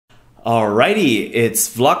Alrighty, it's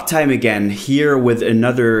vlog time again, here with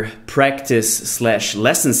another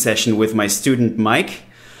practice/lesson session with my student Mike.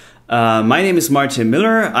 My name is Martin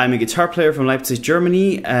Miller. I'm a guitar player from Leipzig,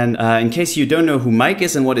 Germany, and in case you don't know who Mike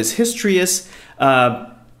is and what his history is,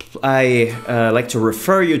 I like to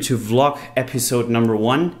refer you to vlog episode number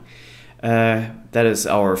 1. That is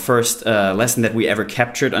our first lesson that we ever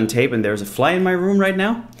captured on tape, and there's a fly in my room right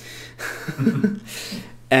now.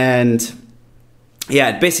 And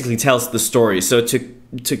yeah, it basically tells the story. So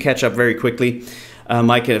to catch up very quickly,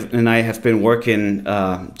 Mike and I have been working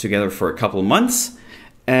together for a couple of months,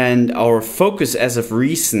 and our focus as of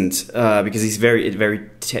recent, because he's very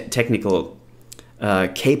technical,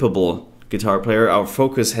 capable guitar player, our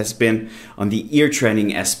focus has been on the ear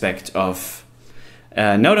training aspect of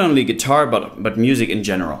not only guitar but music in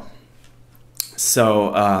general.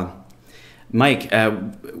 So Mike,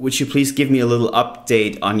 would you please give me a little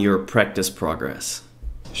update on your practice progress?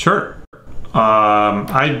 Sure.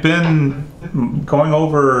 I've been going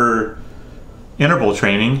over interval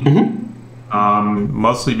training,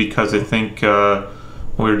 mostly because I think when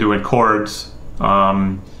we were doing chords,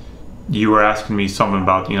 you were asking me something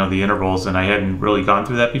about the intervals, and I hadn't really gone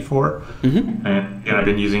through that before. And I've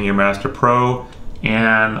been using your Master Pro,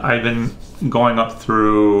 and I've been going up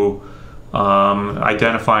through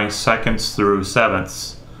identifying seconds through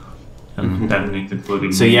sevenths, and then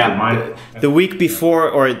including. So yeah, the week before,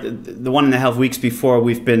 or the 1.5 weeks before,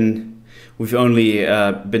 we've only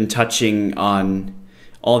been touching on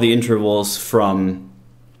all the intervals from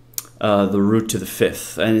the root to the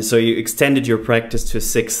 5th, and so you extended your practice to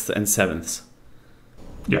 6th and 7ths.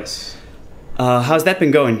 Yes. How's that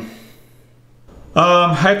been going?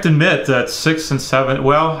 I have to admit that 6th and 7th,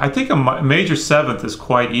 well, I think a major 7th is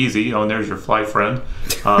quite easy. Oh, and there's your fly friend.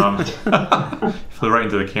 Flew right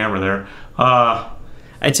into the camera there.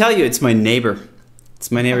 I tell you, it's my neighbor.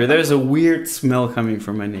 It's my neighbor. There's a weird smell coming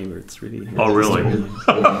from my neighbor. It's really... Oh, really?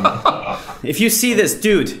 If you see this,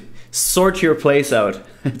 dude, sort your place out.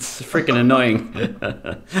 It's freaking annoying.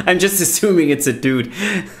 I'm just assuming it's a dude.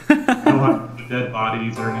 Dead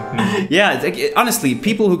bodies or anything. Yeah, honestly,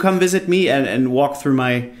 people who come visit me and walk through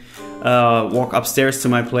my walk upstairs to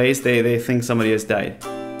my place, they think somebody has died.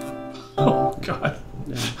 Oh God,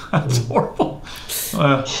 yeah. That's horrible.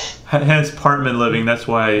 Hence apartment living. That's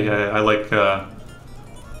why I like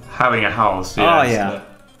having a house. Yeah, oh yeah,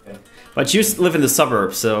 but you live in the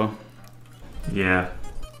suburbs, so yeah.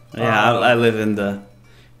 Yeah, I live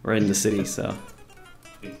right in the city, so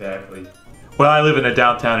exactly. Well, I live in a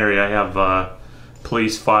downtown area. I have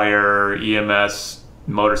police, fire, EMS,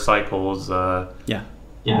 motorcycles, yeah,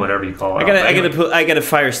 whatever you call it. I got a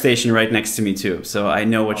fire station right next to me too, so I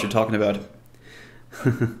know what you're talking about.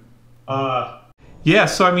 Yeah,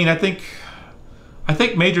 so I mean, I think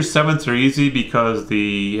major 7ths are easy because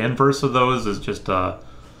the inverse of those is just a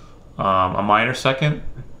minor 2nd,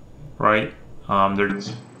 right? They're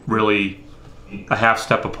just really a half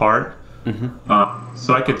step apart.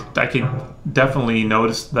 So I could definitely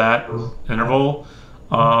notice that interval.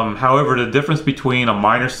 However, the difference between a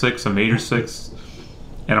minor 6, a major 6,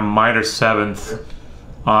 and a minor 7th,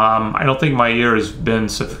 I don't think my ear has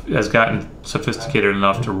gotten sophisticated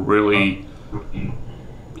enough to really,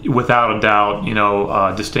 without a doubt,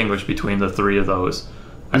 distinguish between the 3 of those.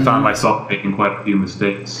 I found myself making quite a few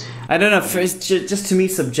mistakes. I don't know. Just to me,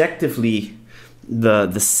 subjectively, the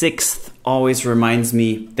 6th always reminds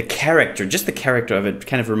me, the character of it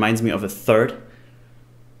kind of reminds me of a 3rd.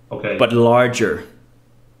 Okay. But larger.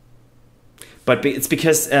 But it's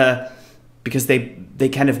because they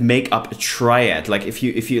kind of make up a triad. Like if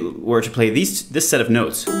you were to play this set of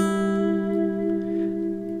notes,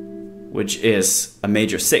 which is a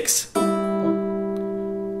major 6, a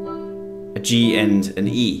G and an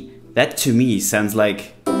E, that to me sounds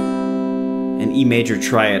like an E major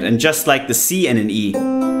triad, and just like the C and an E,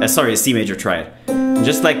 a C major triad, and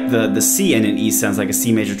just like the C and an E sounds like a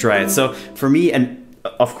C major triad. So for me, and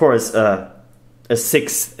of course, a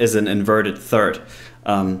 6th is an inverted 3rd.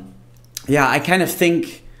 Yeah, I kind of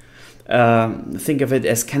think of it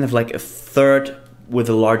as kind of like a 3rd with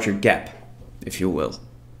a larger gap, if you will.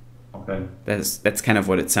 Okay. That's kind of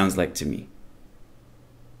what it sounds like to me.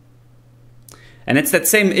 And it's that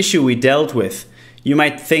same issue we dealt with. You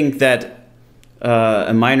might think that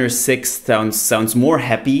a minor 6 sounds more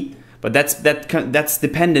happy, but that's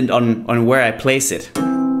dependent on where I place it.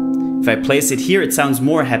 If I place it here, it sounds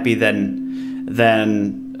more happy than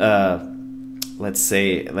let's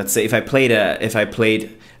say if I played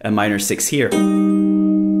a minor 6 here.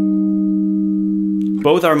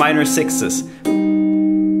 Both are minor 6s,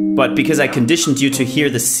 but because I conditioned you to hear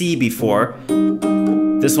the C before,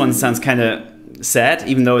 this one sounds kind of sad,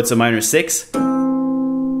 even though it's a minor 6.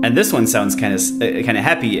 And this one sounds kind of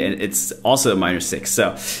happy, and it's also a minor 6.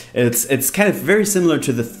 So it's kind of very similar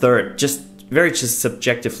to the third, just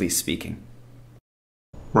subjectively speaking.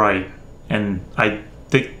 Right, and I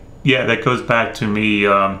think that goes back to me.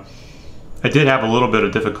 I did have a little bit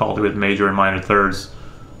of difficulty with major and minor thirds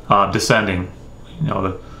descending.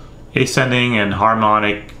 The ascending and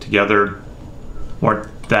harmonic together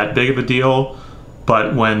weren't that big of a deal,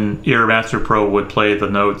 but when Ear Master Pro would play the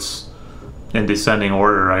notes in descending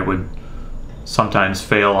order, I would sometimes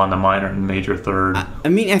fail on the minor and major third. I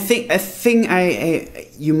mean, I think a thing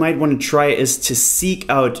you might want to try is to seek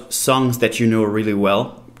out songs that you know really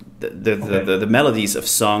well, the melodies of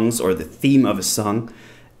songs or the theme of a song,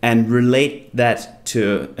 and relate that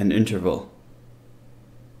to an interval.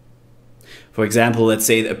 For example, let's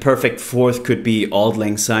say a perfect fourth could be Auld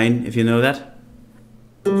Lang Syne, if you know that.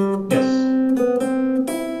 Yes.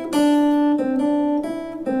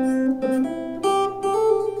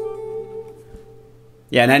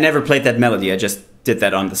 Yeah, and I never played that melody. I just did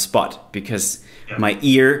that on the spot because my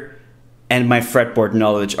ear and my fretboard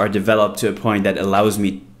knowledge are developed to a point that allows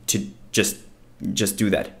me to just do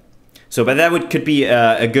that. So, but that could be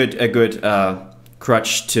a good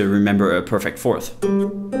crutch to remember a perfect fourth.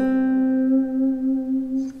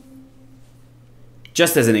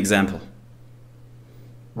 Just as an example.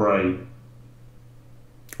 Right.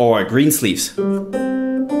 Or Greensleeves.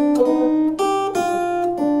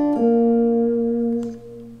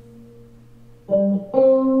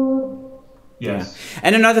 Yes.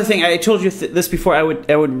 And another thing, I told you this before, I would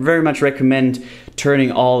very much recommend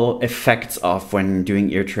turning all effects off when doing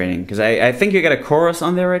ear training, because I think you got a chorus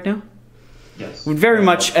on there right now. Yes. Would very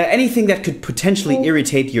much anything that could potentially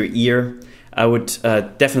irritate your ear, I would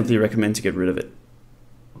definitely recommend to get rid of it.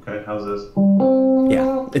 Okay, how's this?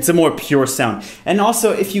 Yeah, it's a more pure sound. And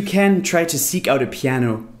also, if you can, try to seek out a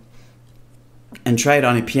piano and try it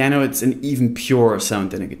on a piano. It's an even purer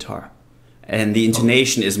sound than a guitar. And the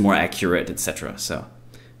intonation is more accurate, etc. So,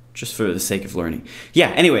 just for the sake of learning. Yeah.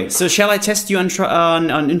 Anyway, so shall I test you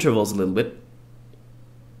on intervals a little bit?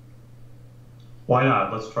 Why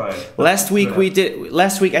not? Let's try it. Last week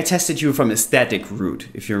I tested you from a static root,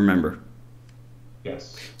 if you remember.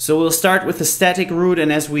 Yes. So we'll start with the static root,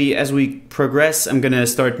 and as we progress, I'm gonna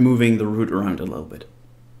start moving the root around a little bit.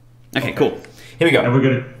 Okay. Cool. Here we go. And we're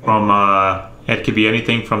gonna from it could be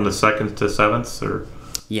anything from the seconds to sevenths, or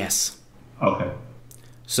yes. Okay.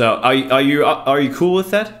 So are you cool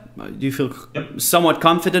with that? Do you feel somewhat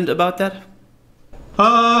confident about that?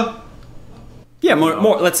 Yeah,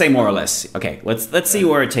 more. Let's say more or less. Okay, let's see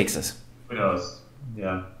where it takes us. Who knows?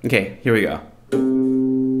 Yeah. Okay, here we go.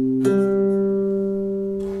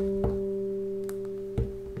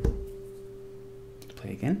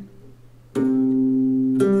 Play again.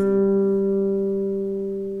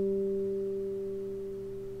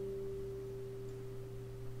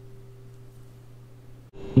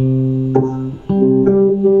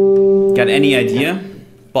 Got any idea,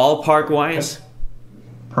 ballpark-wise?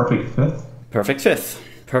 Perfect fifth. Perfect fifth.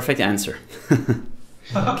 Perfect answer.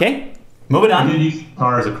 Okay, moving on. I did use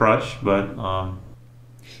guitar as a crutch, but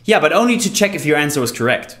yeah, but only to check if your answer was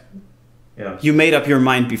correct. yeah. You made up your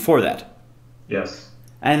mind before that, Yes.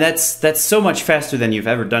 and that's so much faster than you've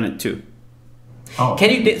ever done it too. Oh. Can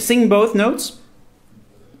you sing both notes?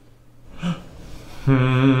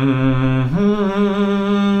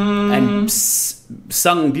 And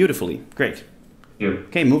sung beautifully. Great. You.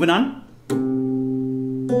 Okay, moving on.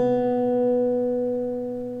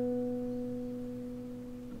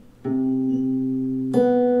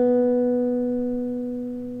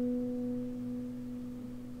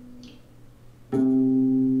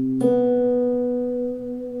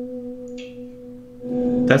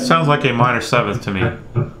 That sounds like a minor seventh to me.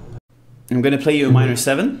 I'm gonna play you a minor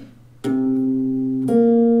 7.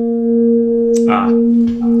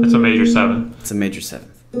 It's a major 7. It's a major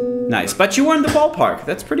 7th. Nice, but you were in the ballpark.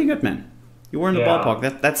 That's pretty good, man. You were in the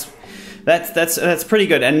ballpark. That's pretty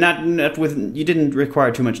good, and not with you didn't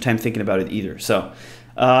require too much time thinking about it either. So,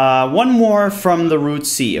 one more from the root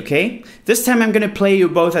C. Okay, this time I'm gonna play you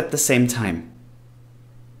both at the same time.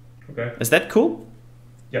 Okay. Is that cool?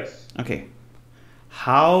 Yes. Okay.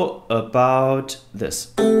 How about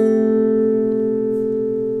this?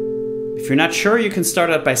 If you're not sure, you can start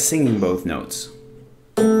out by singing both notes.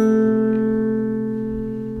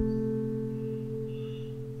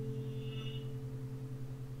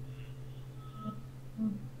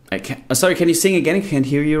 Sorry, can you sing again? I can't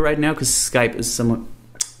hear you right now because Skype is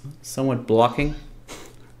somewhat blocking.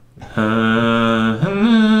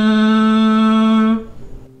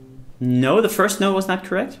 No, the first note was not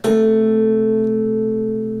correct.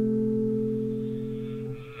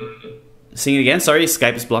 Sing it again. Sorry,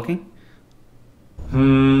 Skype is blocking.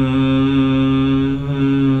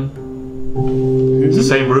 It's the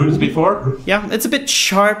same root as before? Yeah, it's a bit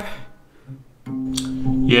sharp.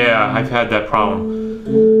 Yeah, I've had that problem.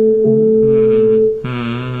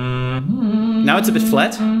 Now it's a bit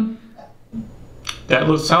flat.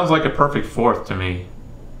 That sounds like a perfect fourth to me.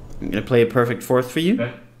 I'm gonna play a perfect fourth for you.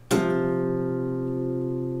 Okay.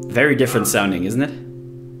 Very different sounding, isn't it?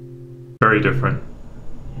 Very different.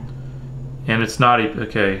 And it's not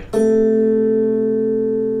okay.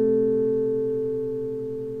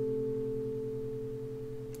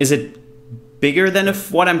 Is it bigger than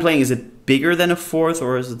what I'm playing? Is it bigger than a fourth,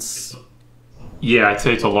 or is it? Yeah, I'd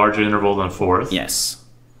say it's a larger interval than a fourth. Yes.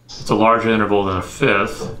 It's a larger interval than a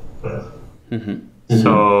fifth.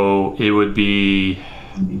 So it would be.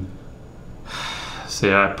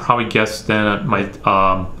 Say, I probably guess then it might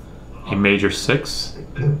a major sixth.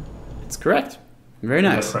 It's correct. Very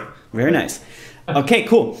nice. That's right. Very nice. Okay,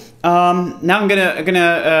 cool. Now I'm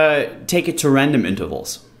gonna take it to random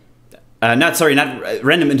intervals. Not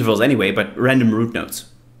random intervals anyway, but random root notes.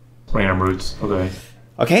 Random roots. Okay.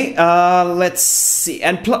 Okay. Let's see.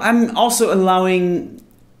 And I'm also allowing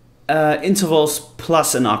intervals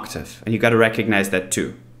plus an octave, and you got to recognize that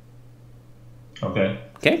too. Okay.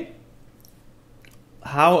 Okay.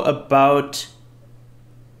 How about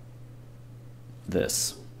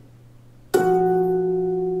this?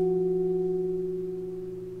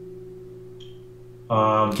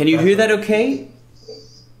 Can you hear that okay?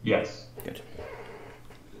 Yes. Good.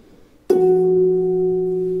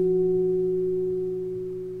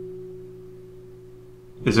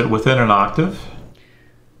 Is it within an octave?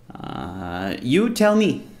 You tell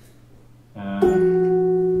me.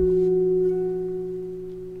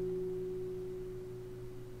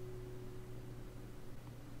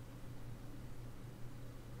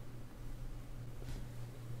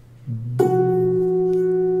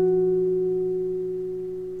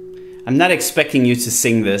 I'm not expecting you to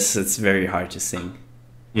sing this. It's very hard to sing.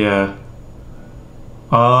 Yeah.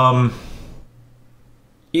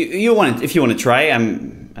 You want it, if you want to try.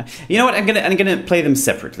 You know what? I'm gonna play them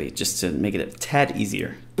separately just to make it a tad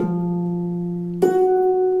easier. So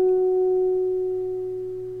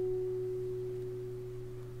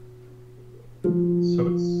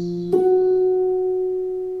it's.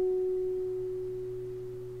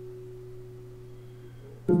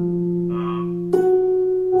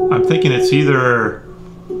 I'm thinking it's either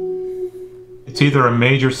a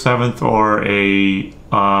major seventh or a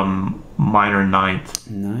minor ninth.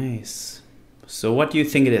 Nice. So what do you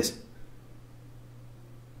think it is?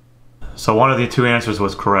 So one of the two answers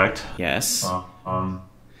was correct. Yes.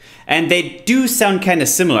 And they do sound kind of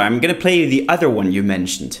similar. I'm gonna play you the other one you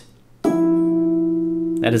mentioned.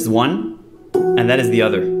 That is one, and that is the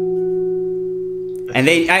other. And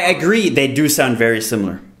I agree, they do sound very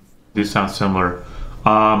similar. Do sound similar.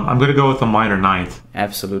 I'm gonna go with a minor ninth.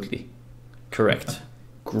 Absolutely. Correct.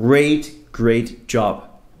 Great job.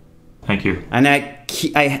 Thank you. And I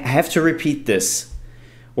have to repeat this.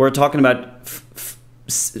 We're talking about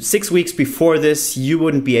 6 weeks before this, you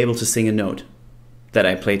wouldn't be able to sing a note that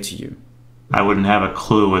I played to you. I wouldn't have a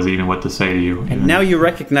clue as even what to say to you. And now you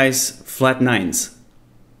recognize flat nines.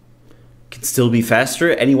 Can still be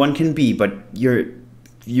faster, anyone can be, but you're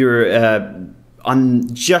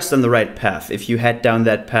just on the right path. If you head down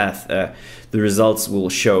that path, the results will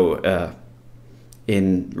show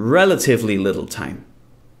in relatively little time.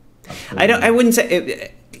 I wouldn't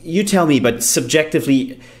say. You tell me, but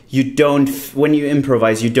subjectively, you don't. When you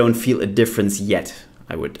improvise, you don't feel a difference yet.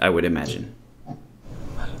 I would imagine.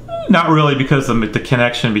 Not really, because the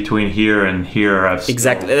connection between here and here.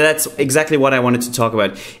 Exactly. That's exactly what I wanted to talk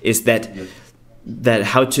about. Is that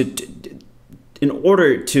how to, in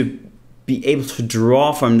order to be able to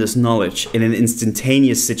draw from this knowledge in an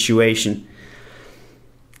instantaneous situation,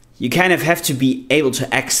 you kind of have to be able to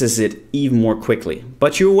access it even more quickly.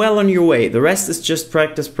 But you're well on your way. The rest is just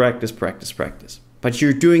practice. But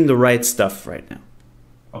you're doing the right stuff right now.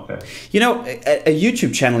 Okay. You know, a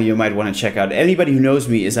YouTube channel you might want to check out. Anybody who knows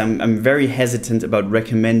me is I'm very hesitant about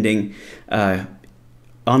recommending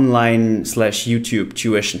online/YouTube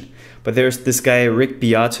tuition. But there's this guy, Rick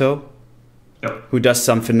Beato, who does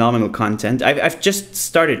some phenomenal content. I've just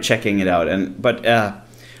started checking it out, but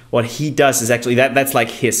what he does is actually that's like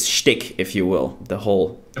his shtick, if you will, the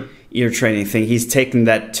whole ear training thing. He's taken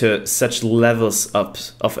that to such levels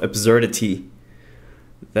of absurdity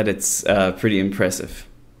that it's pretty impressive.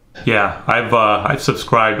 Yeah, I've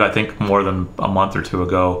subscribed, I think, more than a month or two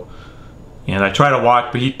ago, and I try to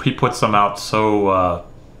watch, but he puts them out so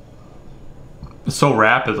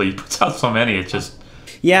rapidly. He puts out so many. It's just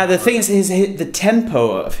Yeah, the thing is, the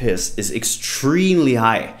tempo of his is extremely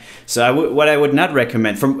high. So what I would not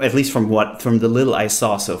recommend, at least from the little I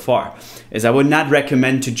saw so far, is I would not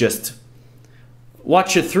recommend to just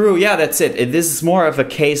watch it through. Yeah, that's it. This is more of a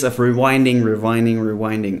case of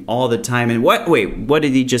rewinding all the time. And what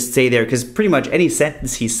did he just say there? Because pretty much any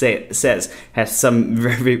sentence he says has some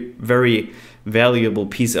very, very valuable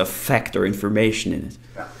piece of fact or information in it.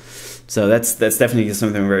 Yeah. So that's definitely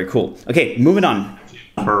something very cool. Okay, moving on.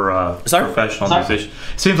 For professional musicians,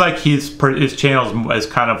 it seems like his channel is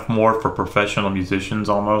kind of more for professional musicians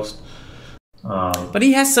almost. But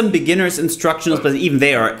he has some beginner's instructions, but even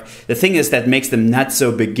the thing is that makes them not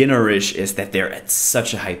so beginnerish is that they're at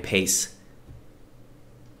such a high pace.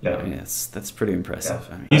 Yeah, I mean, that's pretty impressive.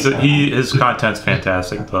 Yeah. I mean, his content's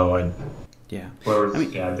fantastic though. Yeah. Whereas,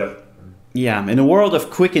 yeah, in a world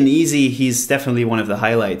of quick and easy, he's definitely one of the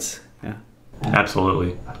highlights. Yeah.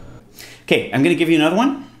 Absolutely. Okay, I'm going to give you another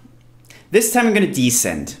one. This time I'm going to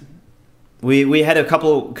descend. We had a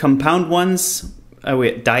couple compound ones, we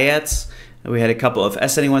had dyads. We had a couple of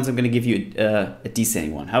ascending ones. I'm going to give you a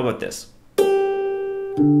descending one. How about this?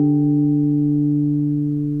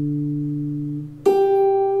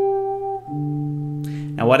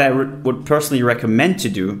 Now, what I would personally recommend to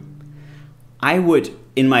do, I would,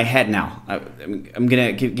 in my head now, I'm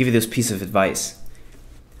going to give you this piece of advice.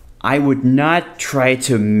 I would not try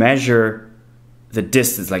to measure the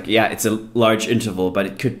distance. Like, yeah, it's a large interval, but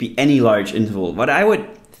it could be any large interval. What I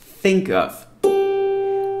would think of,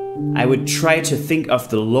 I would try to think of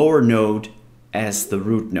the lower note as the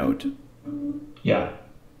root note. Yeah.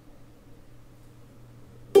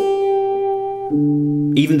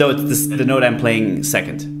 Even though it's the note I'm playing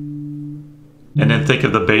second. And then think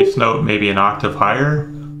of the bass note maybe an octave higher.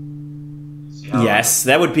 Yes,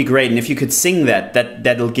 that would be great. And if you could sing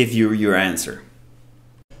that'll give you your answer.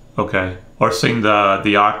 Okay. Or sing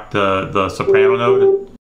the soprano note.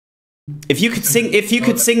 If you could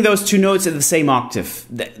sing those two notes in the same octave,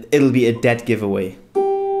 it'll be a dead giveaway.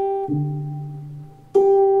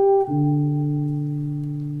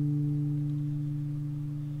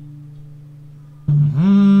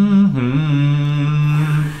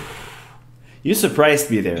 You surprised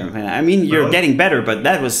me there, man. I mean, you're getting better, but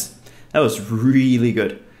that was really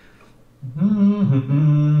good.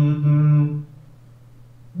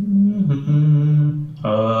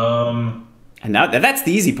 And now that's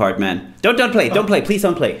the easy part, man. Don't play. Don't play. Please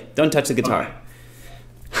don't play. Don't touch the guitar.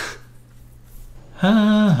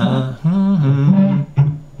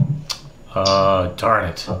 Darn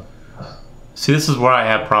it. See, this is where I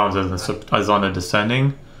have problems as on the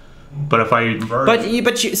descending. But if I invert...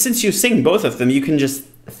 Since you sing both of them, you can just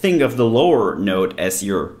think of the lower note as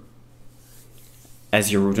your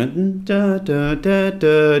root. Da, da, da,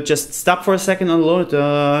 da. Just stop for a second on the low,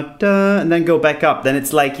 da, da, and then go back up. Then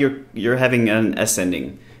it's like you're having an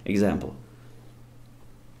ascending example.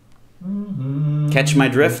 Catch my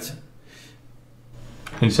drift?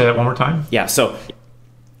 Can you say that one more time? Yeah. So,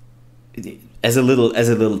 as a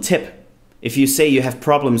little tip, if you say you have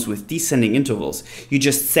problems with descending intervals, you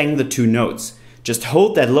just sang the two notes. Just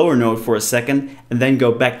hold that lower note for a second and then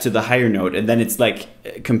go back to the higher note, and then it's like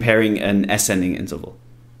comparing an ascending interval.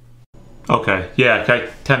 Okay, yeah, I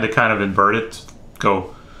tend to kind of invert it.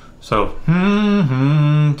 Go, so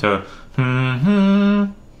to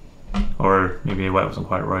or maybe that wasn't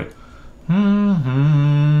quite right.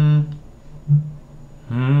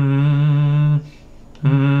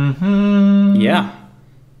 Yeah.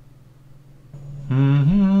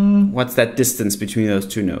 What's that distance between those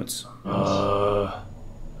two notes?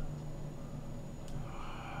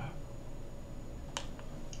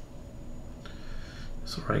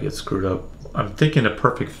 This is where I get screwed up. I'm thinking a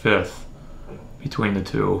perfect fifth between the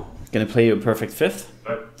two. Gonna play you a perfect fifth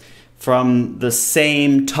from the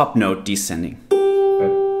same top note descending.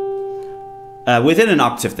 Within an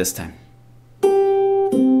octave this time.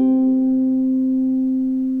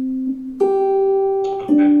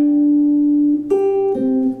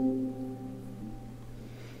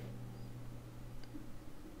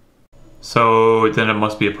 So then it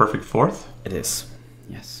must be a perfect fourth? It is,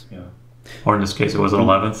 yes. Yeah. Or in this case, it was an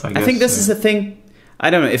 11th, I guess. I think this is a thing. I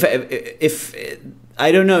don't know if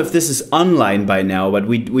I don't know if this is online by now, but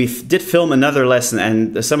we did film another lesson,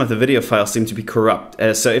 and some of the video files seem to be corrupt.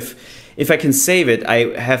 So if I can save it,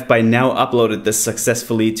 I have by now uploaded this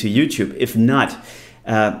successfully to YouTube. If not,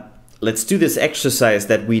 let's do this exercise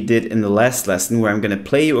that we did in the last lesson, where I'm going to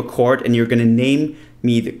play you a chord, and you're going to name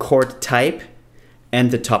me the chord type and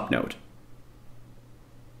the top note.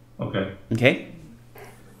 Okay. Okay?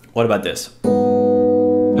 What about this?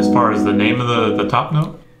 As far as the name of the top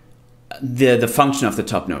note? The function of the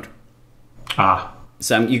top note. Ah.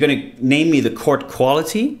 So you're going to name me the chord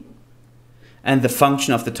quality and the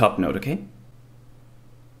function of the top note, okay?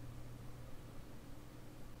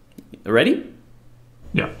 Ready?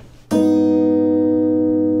 Yeah.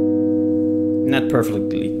 Not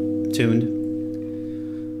perfectly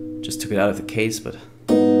tuned. Just took it out of the case, but...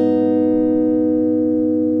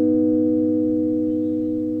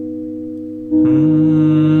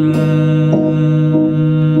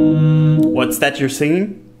 What's that you're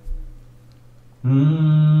singing?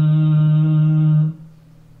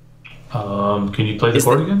 Can you play the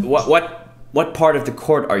chord again? What part of the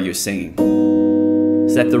chord are you singing?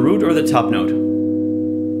 Is that the root or the top note?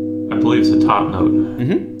 I believe it's the top note.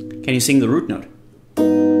 Mm-hmm. Can you sing the root note?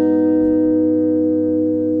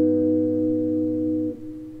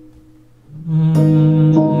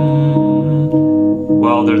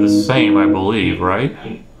 Well, they're the same, I believe, right?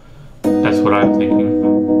 That's what I'm thinking.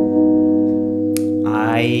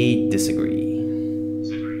 I disagree.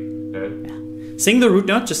 Okay. Sing the root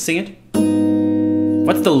note, just sing it.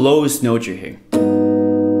 What's the lowest note you're hearing?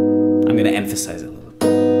 I'm going to emphasize it a little.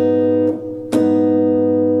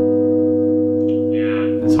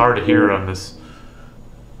 Yeah, it's hard to hear on this.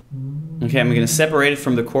 Okay, I'm going to separate it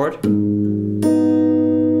from the chord.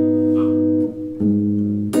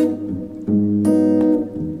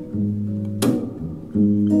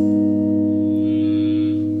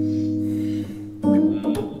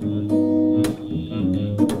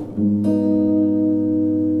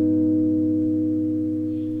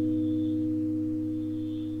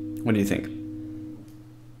 What do you think?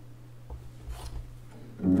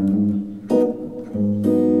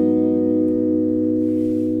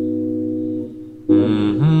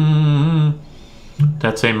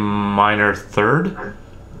 That's a minor third.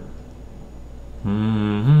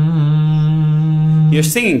 You're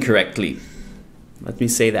singing correctly. Let me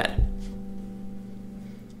say that.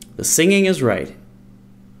 The singing is right.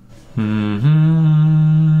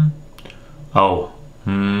 Oh.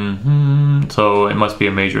 So it must be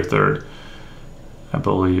a major third. I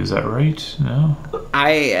believe. Is that right? No?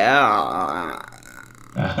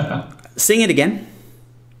 Sing it again.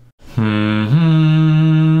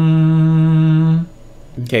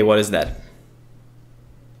 Okay, what is that?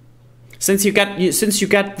 Since you got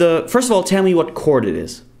the first of all, tell me what chord it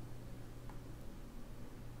is.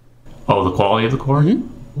 Oh, the quality of the chord?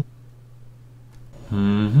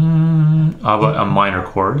 How about a minor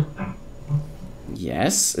chord?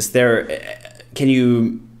 Yes. Is there? Can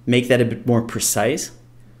you make that a bit more precise?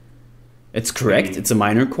 It's correct. It's a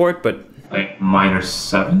minor chord, but like minor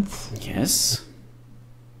seventh. Yes.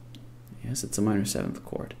 Yes, it's a minor seventh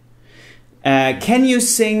chord. Can you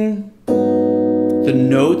sing the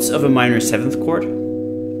notes of a minor seventh chord?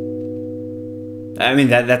 I mean,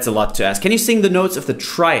 that's a lot to ask. Can you sing the notes of the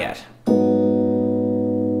triad?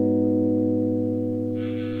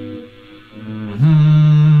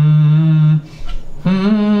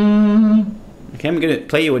 Okay, I'm gonna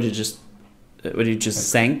play you what you just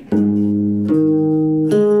sang.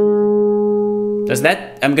 Does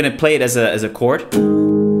that? I'm gonna play it as a chord.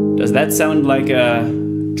 Does that sound like a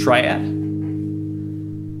triad?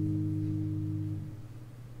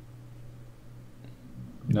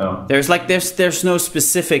 No. There's no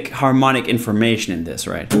specific harmonic information in this,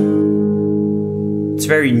 right? It's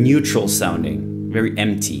very neutral sounding, very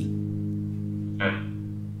empty. Okay.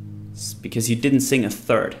 It's because you didn't sing a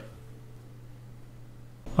third.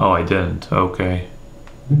 Oh, I didn't. Okay.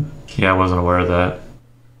 Yeah, I wasn't aware of that.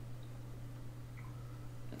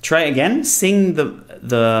 Try again. Sing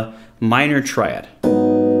the minor triad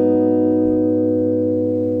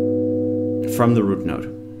from the root note.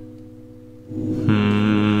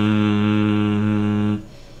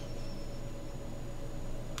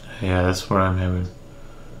 Yeah, that's what I'm having.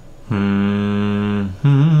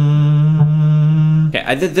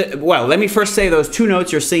 Okay, well, let me first say those two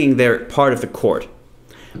notes you're singing, they're part of the chord.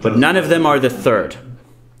 But none of them are the third.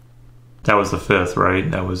 That was the fifth, right?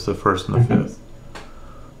 That was the first and the fifth.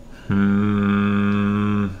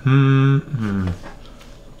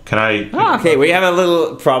 Can I? Okay, we have a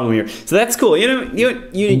little problem here. So that's cool. You know,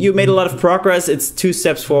 you made a lot of progress. It's 2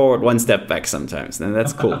 steps forward, 1 step back sometimes, and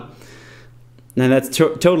that's cool. And that's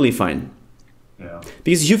totally fine. Yeah.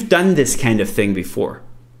 Because you've done this kind of thing before.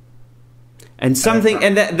 And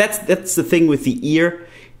that's the thing with the ear.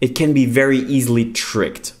 It can be very easily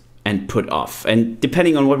tricked and put off. And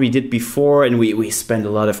depending on what we did before, and we spend a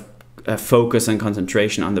lot of focus and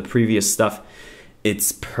concentration on the previous stuff,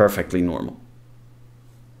 it's perfectly normal.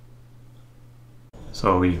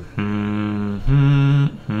 So we.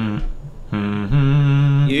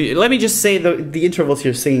 Let me just say the intervals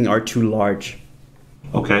you're singing are too large.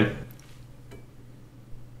 Okay.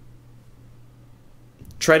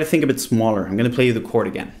 try to think a bit smaller. I'm going to play you the chord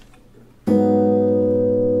again.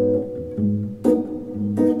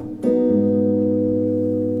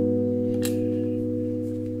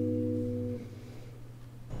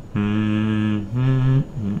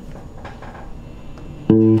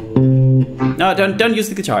 No, don't use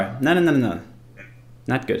the guitar. No.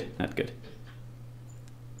 Not good, not good.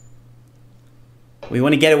 We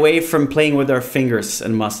want to get away from playing with our fingers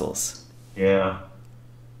and muscles. Yeah.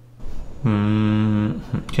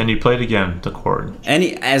 Can you play it again, the chord?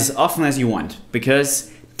 As often as you want,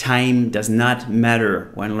 because time does not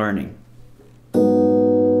matter when learning.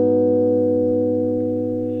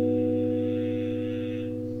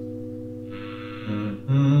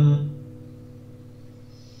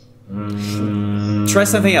 Try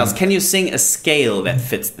something else. Can you sing a scale that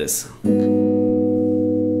fits this? I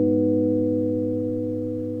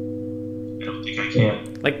don't think I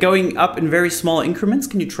can. Like going up in very small increments?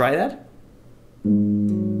 Can you try that?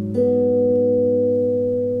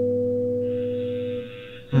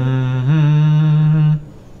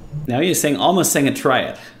 Now you're saying almost saying a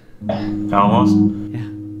triad. Almost? Yeah.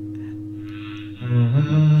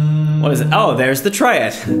 What is it? Oh, there's the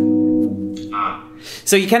triad.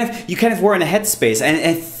 So you kind of were in a headspace, and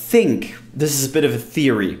I think this is a bit of a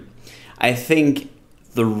theory. I think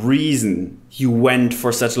the reason you went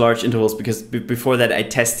for such large intervals because before that I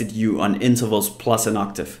tested you on intervals plus an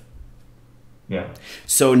octave. Yeah.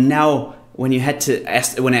 So now when I asked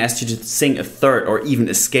you to sing a third or even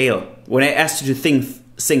a scale, when I asked you to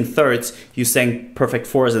sing thirds, you sang perfect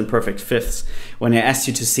fours and perfect fifths. When I asked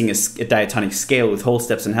you to sing a diatonic scale with whole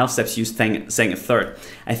steps and half steps, you sang a third.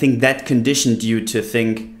 I think that conditioned you to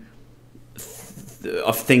think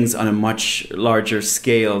of things on a much larger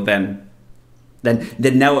scale than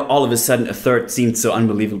now all of a sudden a third seemed so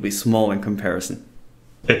unbelievably small in comparison.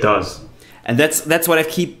 It does. And that's what I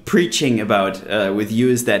keep preaching about with you,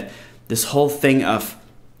 is that this whole thing of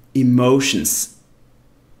emotions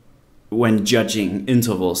when judging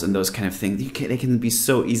intervals and those kind of things, they can be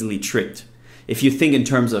so easily tricked. If you think in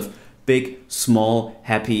terms of big, small,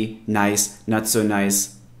 happy, nice, not so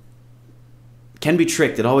nice, can be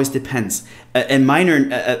tricked. It always depends. A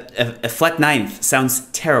flat ninth sounds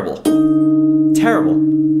terrible. Terrible.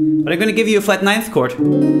 But I'm going to give you a flat ninth chord.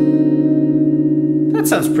 That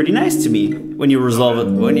sounds pretty nice to me when you resolve it.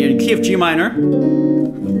 When you're in key of G minor,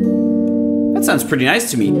 that sounds pretty nice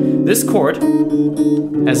to me. This chord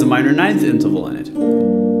has a minor ninth interval in it.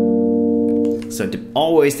 So it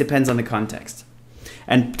always depends on the context.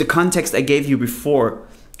 And the context I gave you before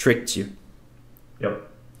tricked you. Yep.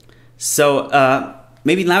 So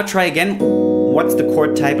maybe now try again. What's the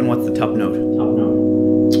chord type and what's the top note? Top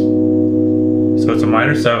note. So it's a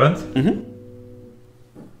minor seventh. Mm-hmm.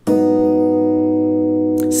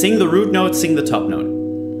 Sing the root note, sing the top note.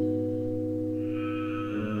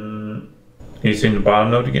 Can you sing the bottom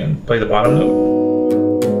note again? Play the bottom note.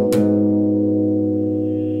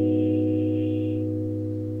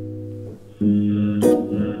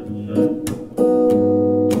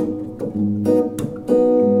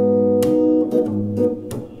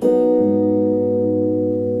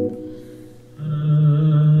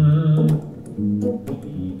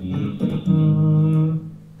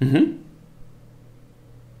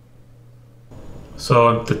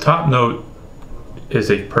 So the top note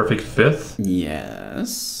is a perfect fifth?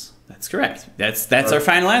 Yes, that's correct. That's our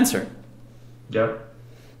final answer. Yep.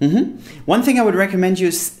 One thing I would recommend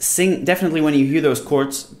you sing, definitely when you hear those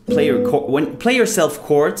chords, play yourself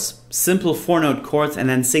chords, simple 4-note chords, and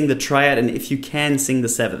then sing the triad, and if you can, sing the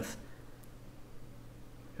seventh.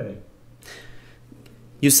 Okay.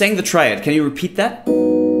 You sang the triad. Can you repeat that?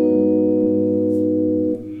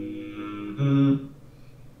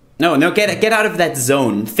 No, get out of that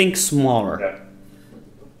zone. Think smaller. Okay.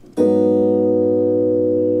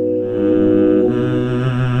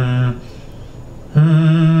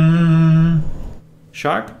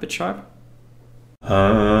 Sharp, bit sharp.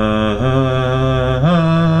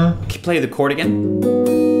 Play the chord again.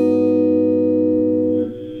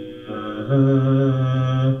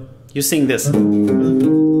 You sing this,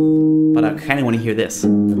 but I kind of want to hear this.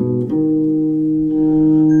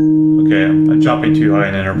 Okay, I'm jumping too high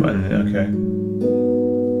in enter button. Okay.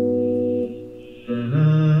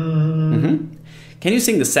 Can you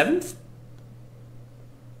sing the seventh?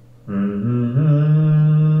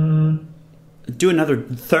 Do another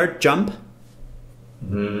third jump.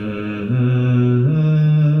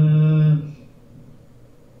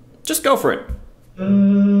 Just go for it.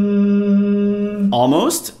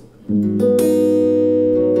 Almost.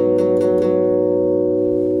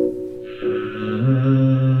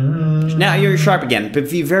 Now you're sharp again, but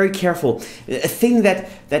be very careful. A thing that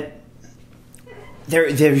there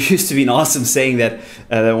used to be an awesome saying that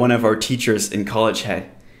one of our teachers in college had.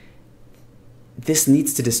 This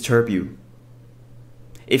needs to disturb you.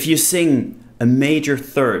 If you sing a major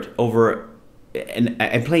third over, and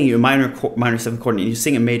I'm playing you a minor seventh chord, and you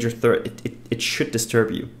sing a major third, it should disturb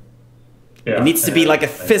you. Yeah, it needs to be like a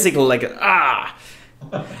physical, like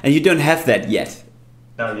and you don't have that yet.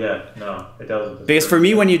 Not yet. No, it doesn't. Because for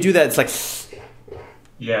me, when you do that, it's like,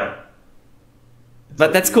 yeah.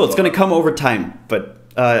 But that's cool. It's going to come over time. But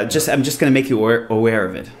I'm just going to make you aware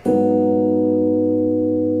of it.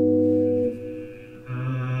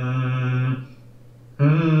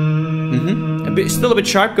 Still a bit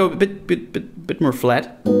sharp. Go a bit more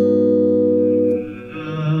flat.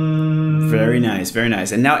 Very nice, very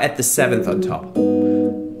nice. And now add the seventh on top.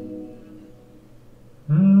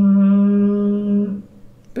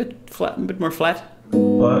 Bit flat, a bit more flat.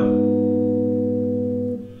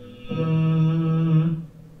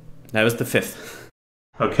 That was the fifth.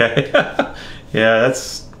 Okay. Yeah,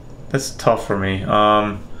 that's tough for me.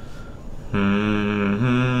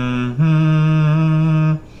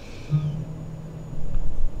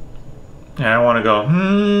 Yeah, I want to go.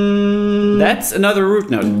 That's another root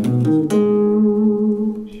note.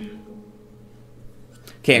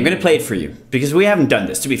 Okay, I'm going to play it for you because we haven't done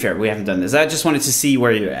this. To be fair, we haven't done this. I just wanted to see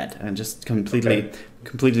where you're at and just completely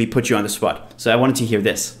put you on the spot. So I wanted to hear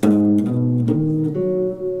this.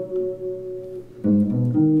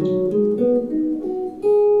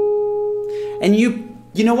 And you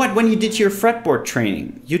know what? When you did your fretboard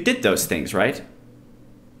training, you did those things, right?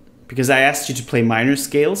 Because I asked you to play minor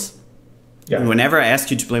scales. Yeah. And whenever I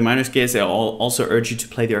ask you to play minor scales, I also urge you to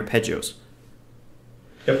play the arpeggios.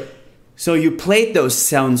 Yep. So you played those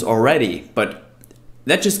sounds already, but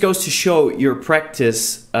that just goes to show your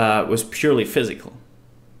practice was purely physical.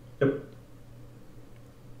 Yep.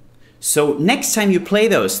 So next time you play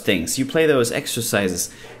those things, you play those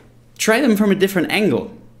exercises, try them from a different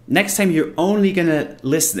angle. Next time you're only gonna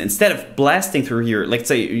listen. Instead of blasting through your, let's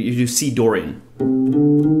say you do C Dorian.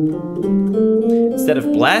 Instead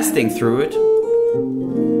of blasting through it,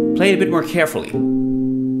 play it a bit more carefully.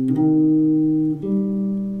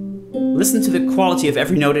 Listen to the quality of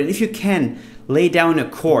every note, and if you can, lay down a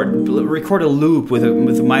chord, record a loop with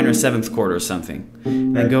a minor seventh chord or something,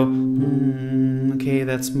 and go, okay,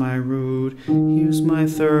 that's my root, here's my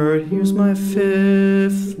third, here's my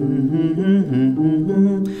fifth,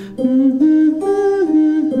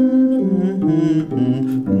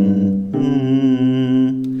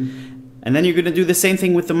 and then you're going to do the same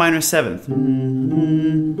thing with the minor seventh.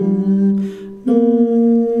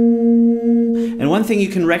 And one thing you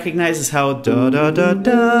can recognize is how da da da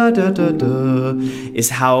da da da da is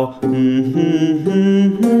how from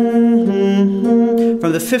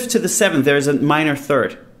the fifth to the seventh there is a minor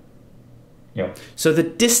third. Yeah. So the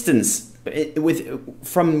distance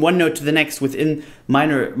from one note to the next within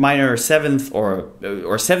minor seventh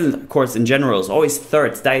or seventh chords in general is always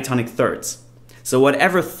thirds, diatonic thirds. So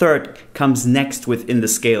whatever third comes next within the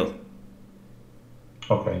scale.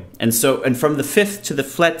 Okay. And from the fifth to the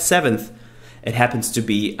flat seventh, it happens to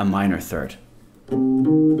be a minor third.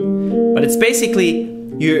 But it's basically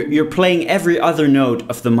you're playing every other note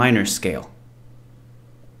of the minor scale.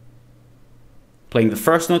 Playing the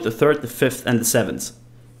first note, the third, the fifth, and the seventh.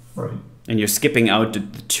 Right. And you're skipping out the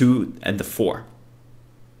 2 and the 4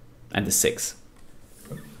 and the 6.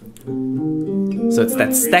 So it's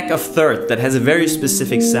that stack of third that has a very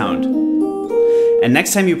specific sound. And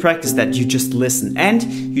next time you practice that, you just listen and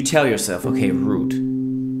you tell yourself, okay, root.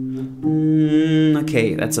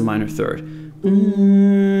 Okay, that's a minor third.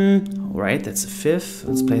 Alright, that's a fifth.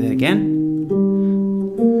 Let's play that again.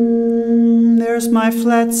 There's my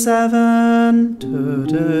flat 7. Da,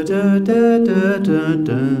 da, da, da, da,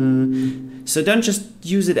 da. So don't just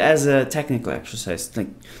use it as a technical exercise. Like,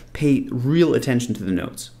 pay real attention to the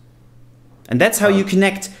notes. And that's how you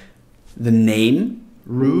connect the name,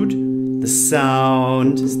 root, the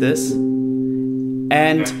sound is this,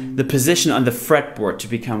 and the position on the fretboard to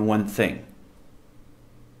become one thing.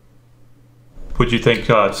 Would you think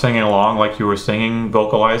singing along like you were singing,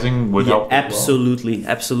 vocalizing would help? Absolutely,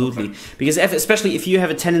 absolutely. Because especially if you have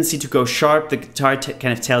a tendency to go sharp, the guitar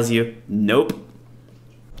kind of tells you, nope.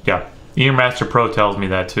 Yeah, Earmaster Pro tells me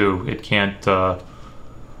that too. It can't,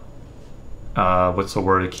 what's the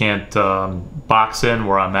word? It can't box in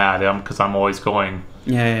where I'm at, because I'm always going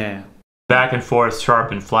back and forth,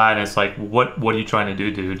 sharp and flat, and it's like, what are you trying to do,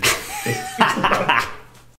 dude?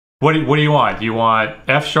 What do you want? Do you want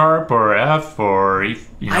F sharp or F or E?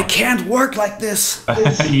 I can't work like this.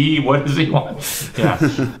 E, what does he want? Yeah.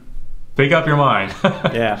 Pick up your mind.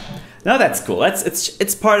 Yeah. No, that's cool.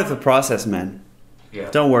 It's part of the process, man.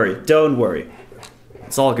 Yeah. Don't worry.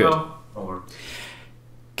 It's all good. Oh.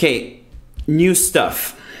 Okay, new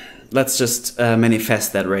stuff. Let's just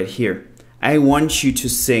manifest that right here. I want you to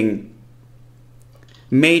sing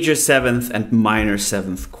major 7th and minor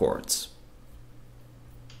 7th chords.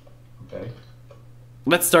 Okay.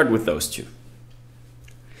 Let's start with those two.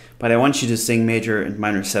 But I want you to sing major and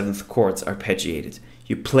minor 7th chords arpeggiated.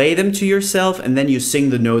 You play them to yourself and then you sing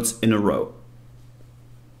the notes in a row.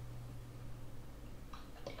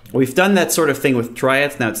 We've done that sort of thing with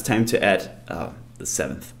triads. Now it's time to add the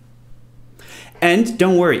 7th. And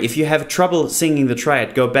don't worry, if you have trouble singing the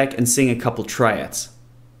triad, go back and sing a couple triads.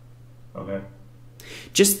 Okay.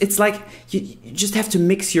 It's like you just have to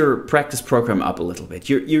mix your practice program up a little bit.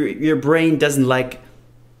 Your brain doesn't like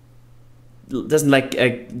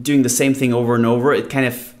doing the same thing over and over. You kind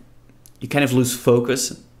of lose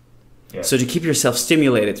focus. Yeah. So to keep yourself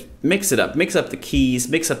stimulated, mix it up. Mix up the keys,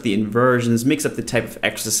 mix up the inversions, mix up the type of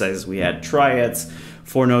exercises we had. Triads,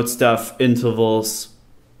 4-note stuff, intervals,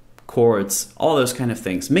 chords, all those kind of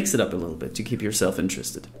things. Mix it up a little bit to keep yourself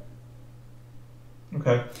interested.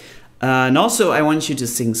 Okay. And also, I want you to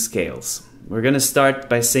sing scales. We're gonna start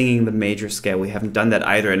by singing the major scale. We haven't done that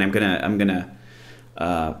either, and I'm gonna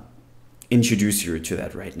introduce you to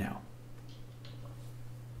that right now.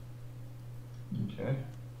 Okay.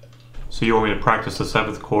 So you want me to practice the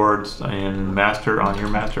 7th chords and master on your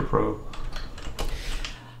Master Pro?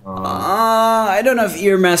 I don't know if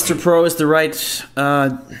Ear Master Pro is the right.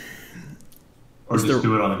 Or just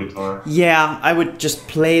do it on the guitar? Yeah, I would just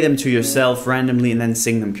play them to yourself randomly and then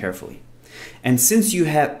sing them carefully. And since you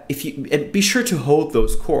have, be sure to hold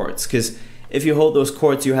those chords, because if you hold those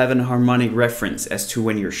chords, you have an harmonic reference as to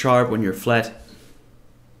when you're sharp, when you're flat.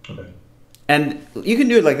 Okay. And you can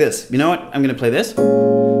do it like this. You know what? I'm going to play this.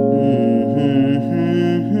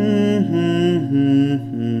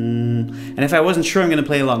 And if I wasn't sure, I'm going to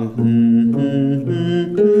play along.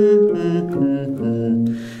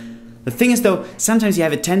 The thing is, though, sometimes you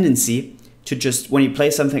have a tendency to just, when you play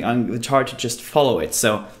something on the guitar, to just follow it.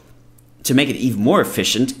 So to make it even more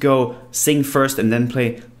efficient, go sing first and then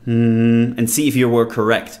play and see if you were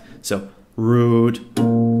correct. So root,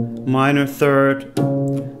 minor 3rd,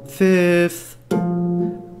 5th,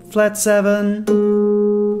 flat 7.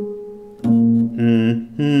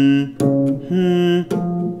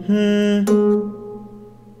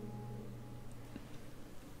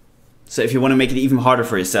 So if you want to make it even harder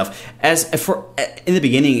for yourself, in the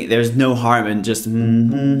beginning, there's no harm in just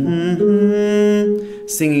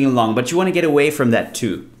singing along, but you want to get away from that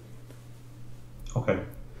too. Okay.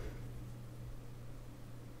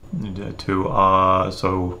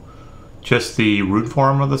 So just the root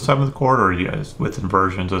form of the 7th chord, or yes, with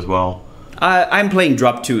inversions as well? I'm playing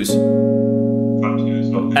drop 2s. Drop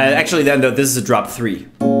 2s. Okay. Actually, then though, this is a drop 3.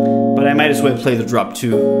 But I might as well play the drop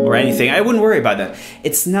 2 or anything. I wouldn't worry about that.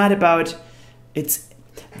 It's not about...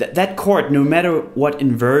 that chord, no matter what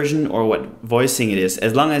inversion or what voicing it is,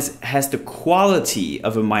 as long as it has the quality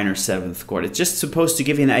of a minor 7th chord, it's just supposed to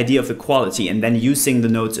give you an idea of the quality, and then you sing the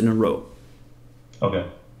notes in a row. Okay.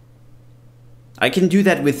 I can do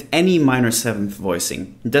that with any minor 7th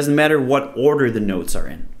voicing. It doesn't matter what order the notes are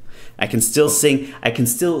in. I can still sing, I can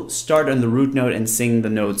still start on the root note and sing the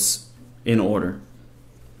notes in order.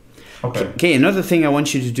 Okay, another thing I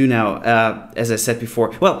want you to do now, as I said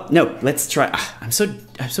before. Well, no, let's try. I'm so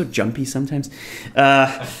jumpy sometimes.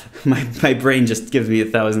 My brain just gives me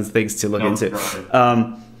 1,000 things to look into.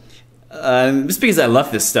 Just because I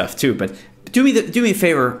love this stuff too. But do me a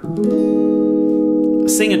favor.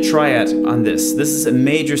 Sing a triad on this. This is a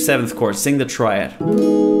major 7th chord. Sing the triad.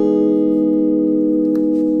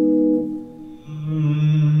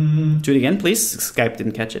 Do it again, please. Skype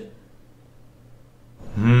didn't catch it.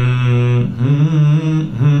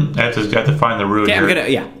 I have to find the root.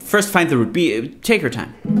 Okay, first find the root. Take your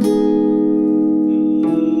time.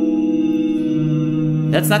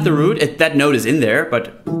 That's not the root. That note is in there,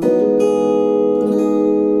 but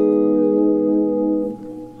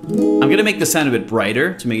I'm gonna make the sound a bit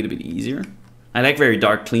brighter to make it a bit easier. I like very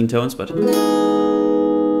dark, clean tones, but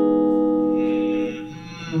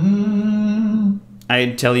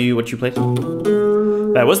I tell you what you played.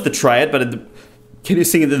 That was the triad, but can you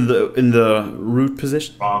sing it in the root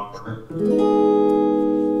position?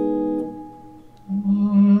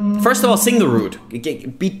 First of all, sing the root.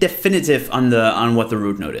 Be definitive on what the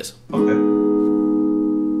root note is. Okay.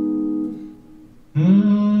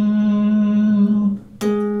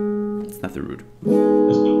 It's not the root.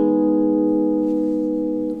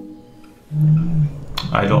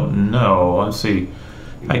 I don't know. Let's see.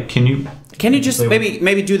 Can you just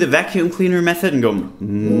maybe do the vacuum cleaner method and go?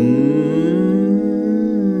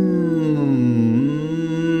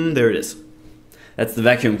 There it is. That's the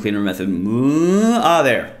vacuum cleaner method.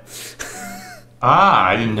 There.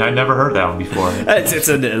 I never heard that one before. It's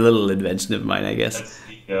a little invention of mine, I guess.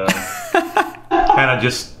 That's kind of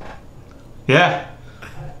just, yeah.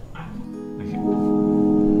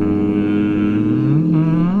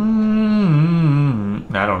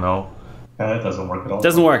 I don't know. That doesn't work at all.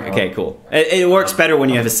 Doesn't work. Okay, cool. It works better when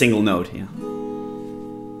you have a single note. Yeah.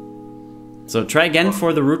 So try again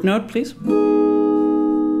for the root note, please.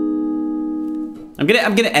 I'm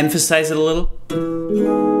gonna emphasize it a little.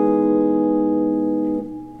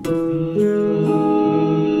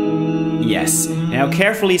 Yes. Now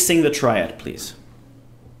carefully sing the triad, please.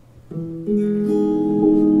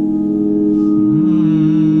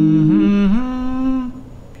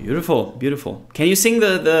 Beautiful, beautiful. Can you sing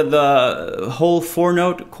the whole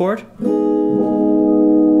 4-note chord?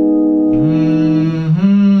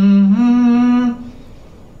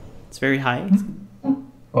 It's very high.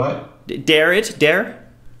 What? Dare it, dare.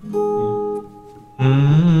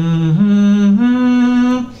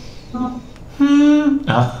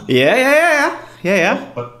 Yeah.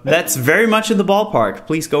 That's very much in the ballpark.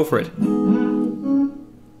 Please go for it.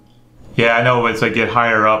 Yeah, I know. As I get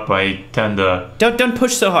higher up, I tend to. Don't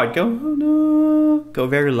push so hard. Go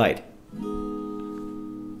very light.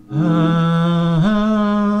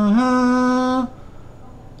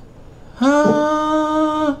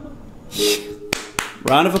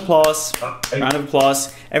 Round of applause. Round of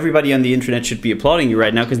applause. Everybody on the internet should be applauding you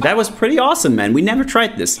right now because that was pretty awesome, man. We never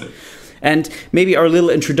tried this. And maybe our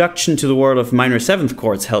little introduction to the world of minor 7th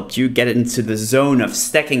chords helped you get into the zone of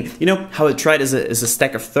stacking. You know how a triad is a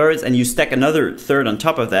stack of thirds, and you stack another third on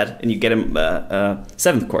top of that, and you get a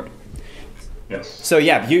 7th chord. Yes. So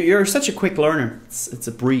yeah, you're such a quick learner. It's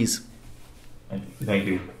a breeze. Thank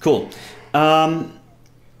you. Cool.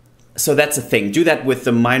 So that's a thing. Do that with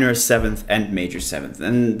the minor 7th and major 7th.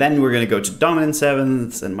 And then we're going to go to dominant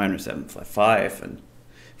 7th and minor 7th flat 5 and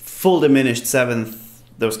full diminished 7th,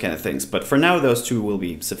 those kind of things. But for now, those two will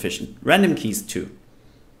be sufficient. Random keys too.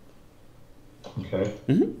 Okay.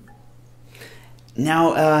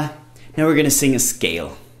 Now we're going to sing a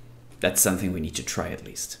scale. That's something we need to try at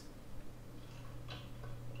least.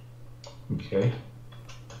 Okay.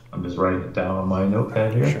 I'm just writing it down on my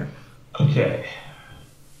notepad here. Sure. Okay.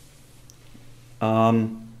 Have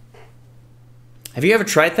you ever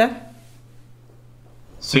tried that?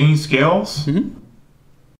 Singing scales?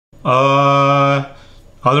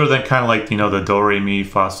 Other than kind of like, you know, the do, re, mi,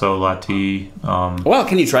 fa, sol, la, ti. Well,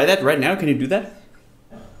 can you try that right now? Can you do that?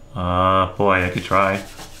 Boy, I could try.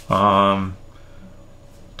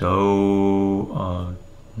 Do,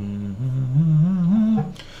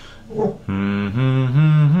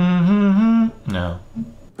 no.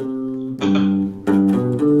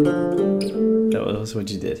 That was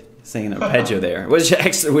what you did. Sang an arpeggio there, which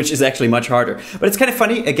is actually much harder. But it's kind of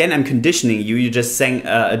funny. Again, I'm conditioning you. You just sang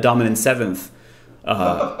a dominant 7th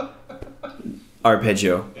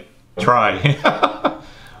arpeggio. Try.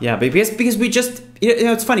 Yeah, because we just, you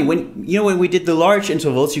know, it's funny when we did the large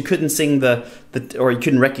intervals, you couldn't sing or you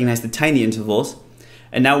couldn't recognize the tiny intervals,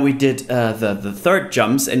 and now we did the third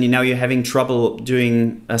jumps, and now you're having trouble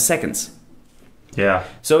doing seconds. Yeah.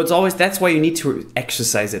 So it's always, that's why you need to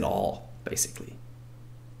exercise it all, basically.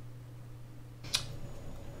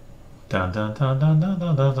 Dun, dun, dun, dun, dun,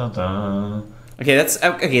 dun, dun, dun. Okay,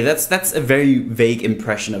 that's a very vague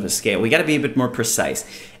impression of a scale. We got to be a bit more precise.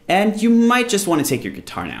 And you might just want to take your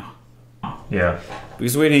guitar now. Yeah.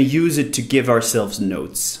 Because we're going to use it to give ourselves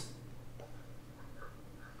notes.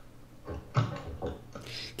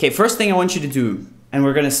 Okay, first thing I want you to do, and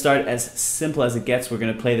we're going to start as simple as it gets, we're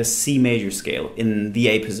going to play the C major scale in the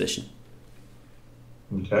A position.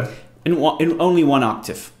 Okay. In only one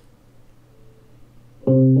octave.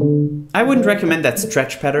 I wouldn't recommend that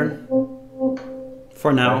stretch pattern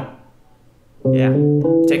for now. Yeah,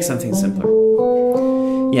 take something simpler.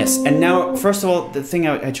 Yes, and now, first of all, the thing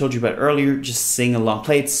I told you about earlier, just sing along.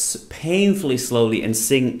 Play it painfully slowly and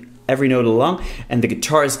sing every note along, and the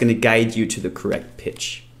guitar is going to guide you to the correct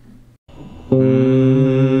pitch.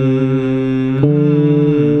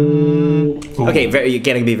 Okay, you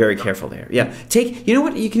gotta be very careful there. Yeah, you know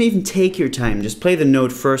what? You can even take your time. Just play the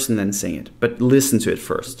note first and then sing it, but listen to it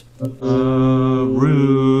first. Root,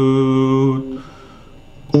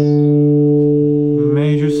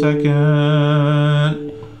 major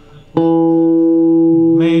second,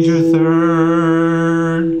 major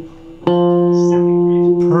third,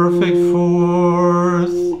 perfect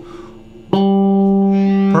fourth,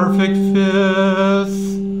 perfect fifth.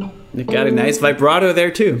 You got a nice vibrato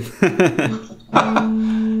there too.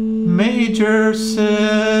 Major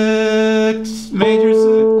six,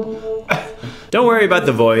 Don't worry about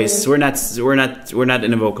the voice. We're not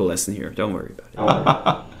in a vocal lesson here. Don't worry about it.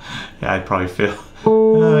 Yeah, I'd probably fail.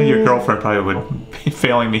 Your girlfriend probably would be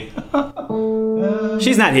failing me.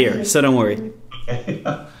 She's not here, so don't worry.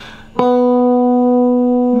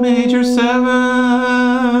 Major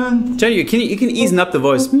 7. Tell you can ease up the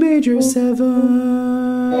voice. Major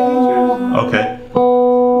 7. Okay.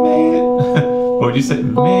 What would you say?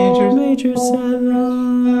 Major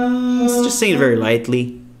 7. Just sing it very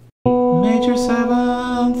lightly. Major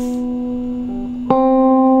 7th.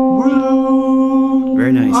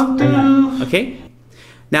 Very nice. Very nice. Okay.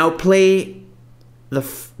 Now play the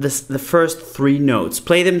first 3 notes.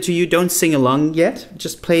 Play them to you. Don't sing along yet.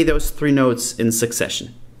 Just play those 3 notes in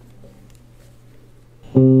succession.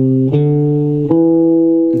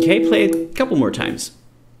 Okay, play it a couple more times.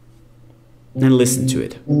 And listen to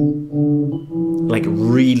it. Like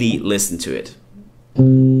really listen to it.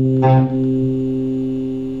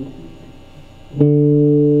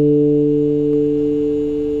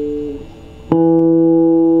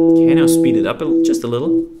 Okay, now speed it up just a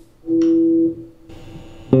little.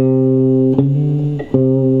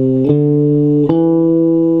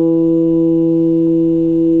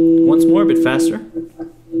 Once more, a bit faster.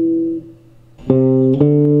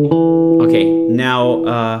 Okay, now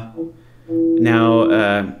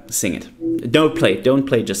sing it. Don't play,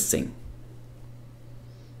 just sing.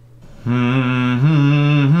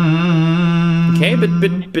 Okay,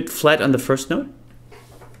 bit flat on the first note.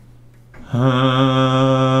 Oh.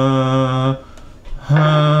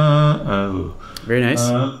 Very nice.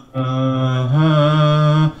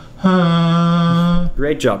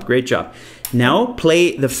 Great job, great job. Now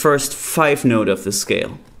play the first 5 note of the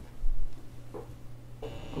scale.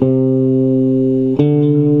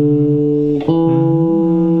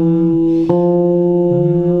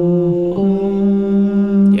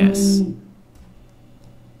 Yes.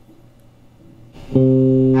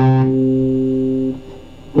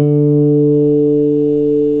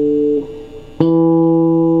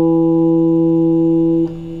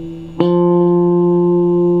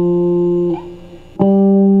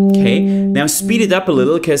 Now speed it up a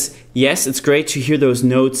little, because yes, it's great to hear those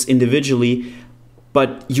notes individually,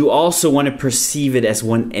 but you also want to perceive it as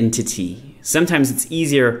one entity. Sometimes it's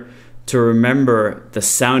easier to remember the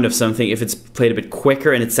sound of something if it's played a bit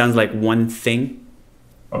quicker and it sounds like one thing.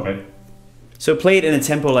 Okay. So play it in a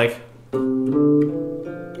tempo like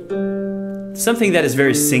something that is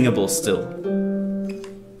very singable still.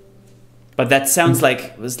 But that sounds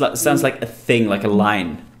like a thing, like a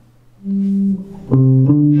line.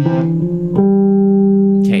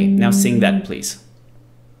 Okay, now sing that, please.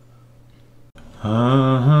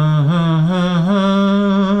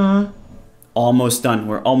 Almost done.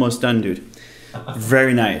 We're almost done, dude.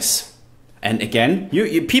 Very nice. And again,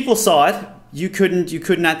 you people saw it. You could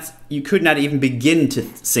not even begin to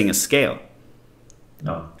sing a scale.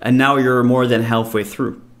 No. And now you're more than halfway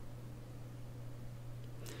through.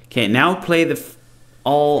 Okay, now play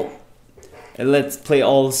let's play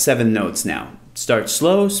all 7 notes now. Start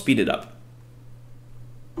slow, speed it up.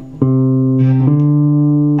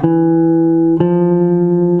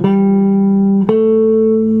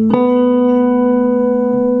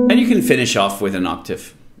 And you can finish off with an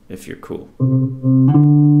octave if you're cool.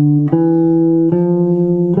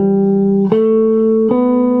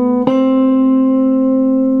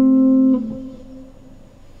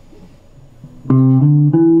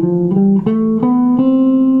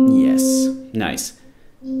 Yes, nice.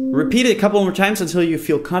 Repeat it a couple more times until you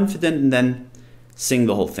feel confident, and then sing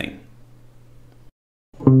the whole thing.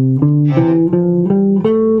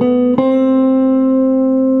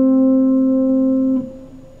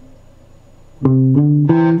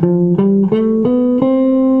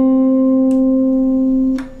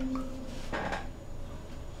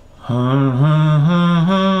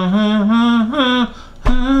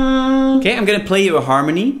 Okay, I'm gonna play you a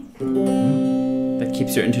harmony that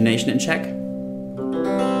keeps your intonation in check.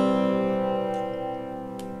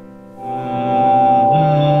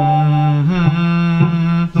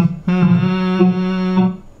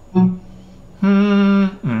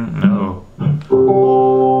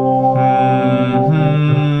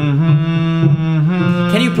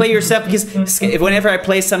 Yourself, because whenever I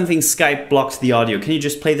play something, Skype blocks the audio. Can you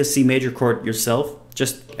just play the C major chord yourself?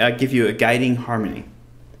 Just give you a guiding harmony.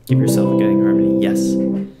 Give yourself a guiding harmony. Yes.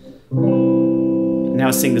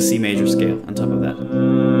 Now sing the C major scale on top of that.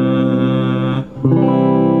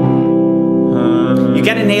 You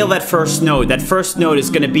gotta nail that first note. That first note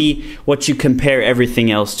is gonna be what you compare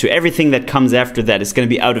everything else to. Everything that comes after that is gonna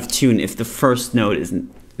be out of tune if the first note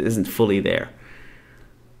isn't fully there.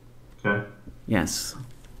 Okay. Yes.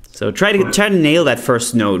 So try to nail that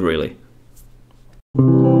first note, really. Now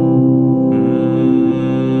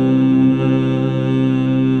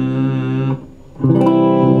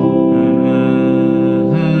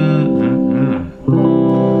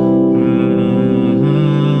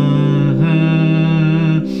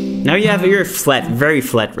you have your flat, very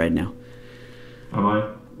flat right now. Am I?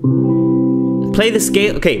 Play the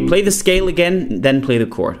scale. Okay, play the scale again, then play the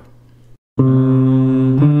chord.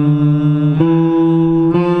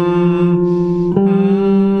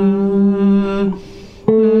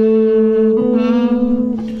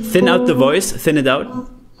 Thin out the voice, thin it out.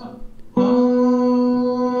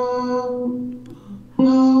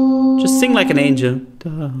 Just sing like an angel.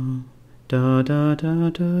 Da, da, da, da,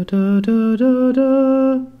 da, da, da, da,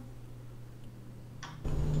 da.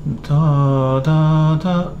 Da, da,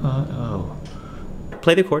 da, oh.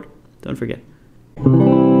 Play the chord, don't forget. Da,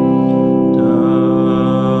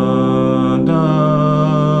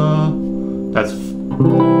 da. That's.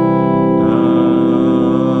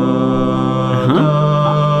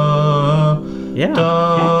 Yeah.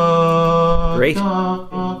 Da, Great.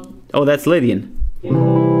 Da, Oh, that's Lydian. da,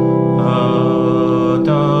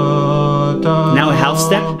 Now a half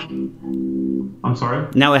step. I'm sorry?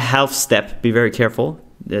 Now a half step. Be very careful.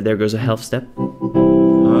 There goes a half step.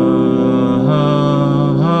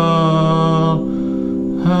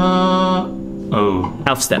 Oh.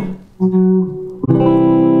 Half step.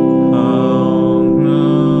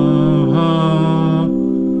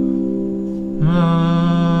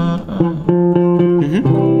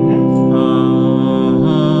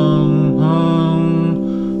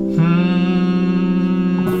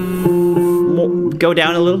 Go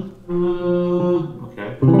down a little.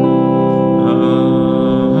 Okay.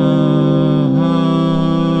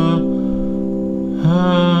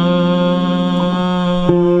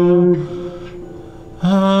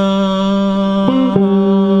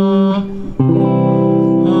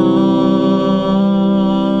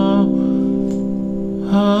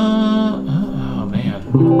 Oh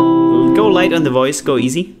man. Go light on the voice. Go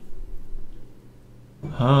easy.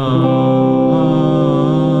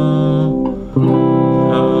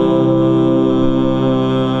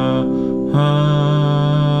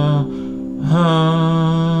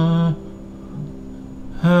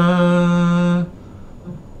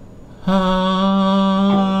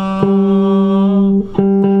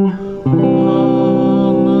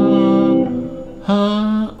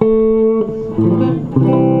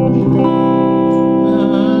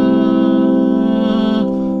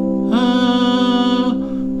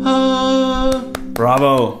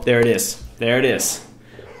 Bravo. There it is. There it is.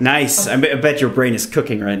 Nice. I bet your brain is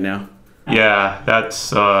cooking right now. Yeah,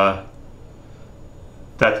 that's tough.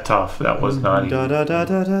 That was not easy.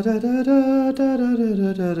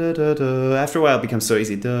 After a while, it becomes so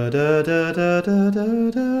easy. It's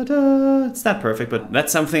not perfect, but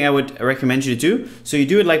that's something I would recommend you to do. So you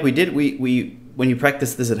do it like we did. We when you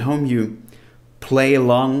practice this at home, you play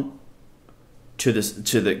along to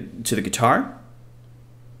the guitar.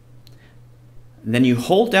 And then you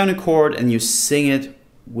hold down a chord and you sing it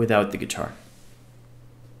without the guitar.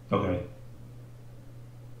 Okay.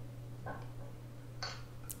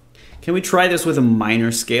 Can we try this with a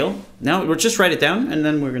minor scale? Now, we'll just write it down, and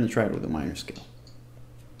then we're going to try it with a minor scale.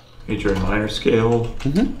 Major and minor scale.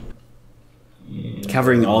 Mm-hmm. Yeah.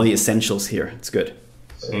 Covering all the essentials here. It's good.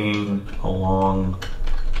 Sing along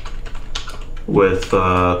with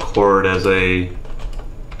chord as a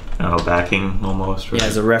backing almost. Right? Yeah,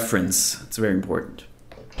 as a reference. It's very important.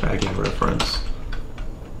 Backing reference.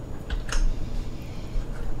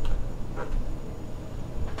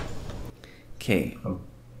 Okay.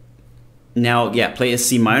 Now, yeah, play a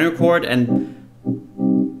C minor chord and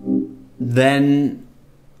then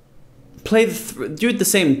play do it the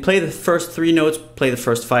same. Play the first 3 notes, play the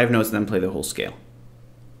first 5 notes, and then play the whole scale.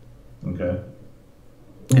 Okay.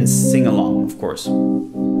 And sing along, of course.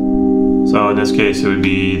 So in this case, it would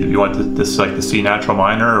be, you want this like the C natural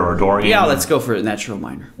minor or Dorian? Yeah, let's go for a natural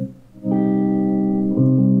minor.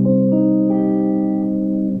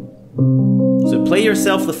 So play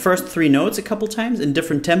yourself the first 3 notes a couple times in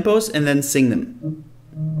different tempos and then sing them.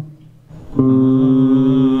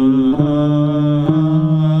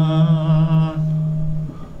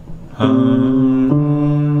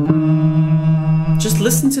 Just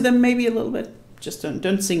listen to them maybe a little bit. Just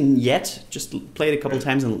don't sing yet. Just play it a couple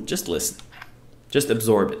times and just listen. Just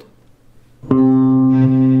absorb it.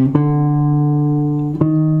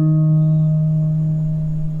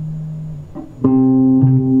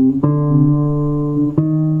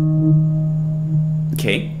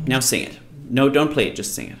 Okay, now sing it. No, don't play it,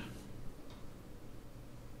 just sing it.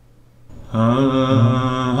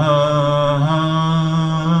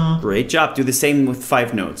 Great job. Do the same with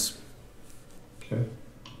 5 notes. Okay.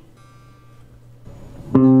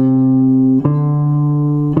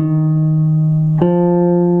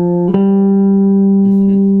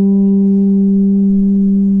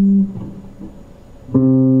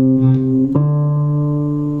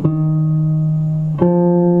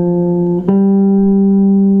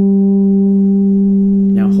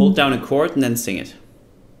 Down a chord and then sing it.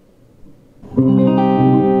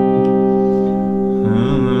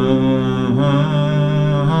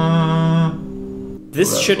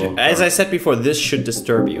 This should, as I said before, this should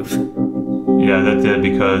disturb you. Yeah, that did,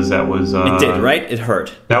 because that was... it did, right? It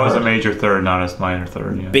hurt. That was a major third, not a minor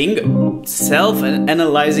third, yeah. Bingo!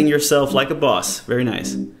 Self-analyzing yourself like a boss. Very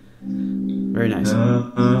nice. Very nice.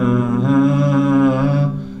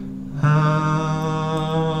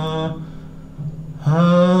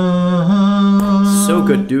 So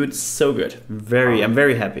good, dude. So good. I'm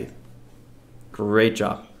very happy. Great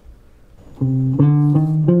job.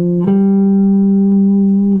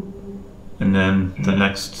 And then the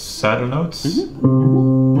next set of notes.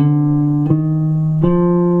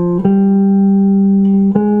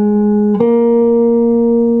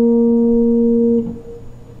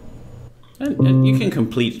 And you can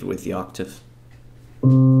complete it with the octave.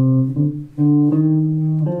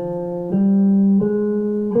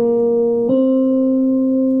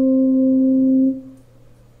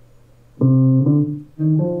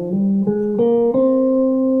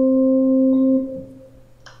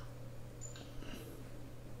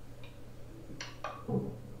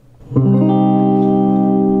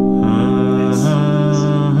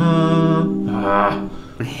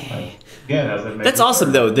 That's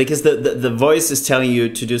awesome though, because the voice is telling you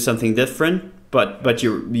to do something different, but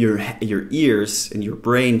your ears and your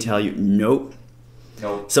brain tell you nope.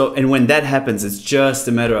 Nope. So, and when that happens, it's just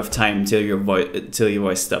a matter of time until your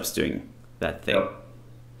voice stops doing that thing. Yep.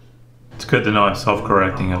 It's good to know I'm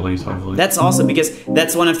self-correcting at least, hopefully. That's awesome, because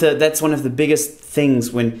that's one of the biggest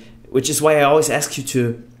things which is why I always ask you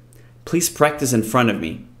to please practice in front of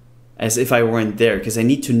me, as if I weren't there, because I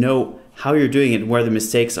need to know how you're doing it and where the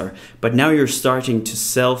mistakes are. But now you're starting to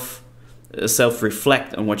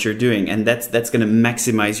self-reflect on what you're doing, and that's going to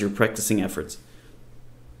maximize your practicing efforts.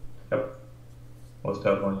 Yep, most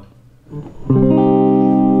definitely.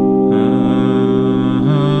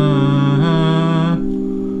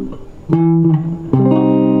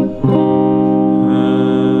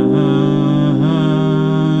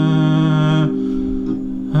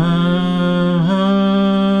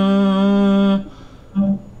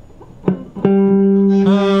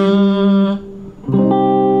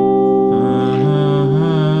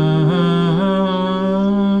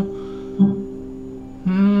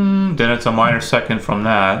 It's a minor second from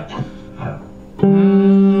that.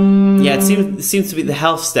 Yeah, it seems to be the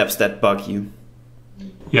half steps that bug you.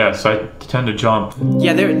 Yes, I tend to jump.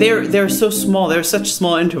 Yeah, they're so small. They're such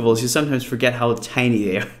small intervals. You sometimes forget how tiny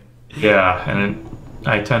they are. Yeah, and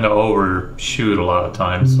I tend to overshoot a lot of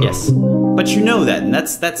times. So. Yes, but you know that, and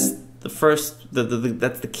that's the first.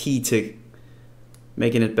 That's the key to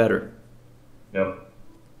making it better. Yep.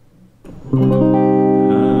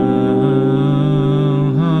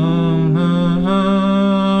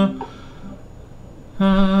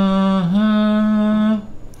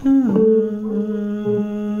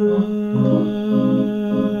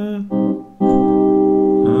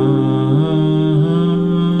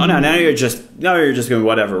 Now you're just going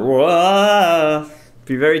whatever. Whoa.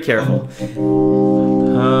 Be very careful.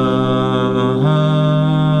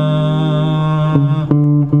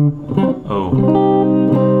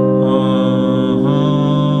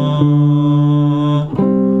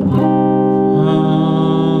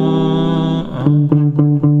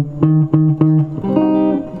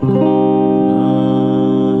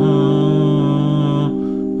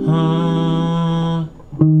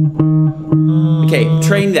 Okay,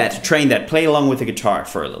 train that. Play along with the guitar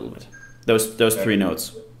for a little bit. Those three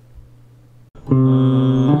notes.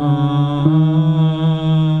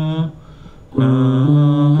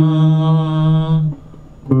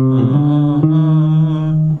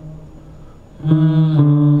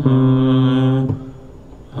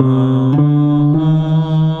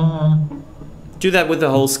 Do that with the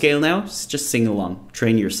whole scale now. Just sing along.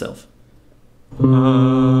 Train yourself.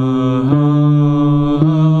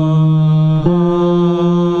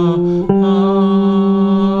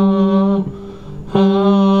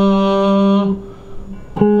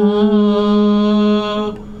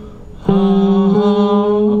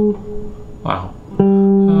 Wow.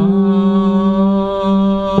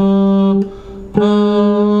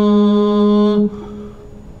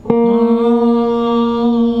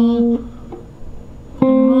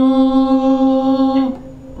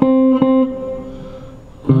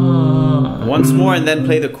 Once more and then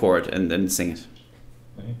play the chord and then sing it.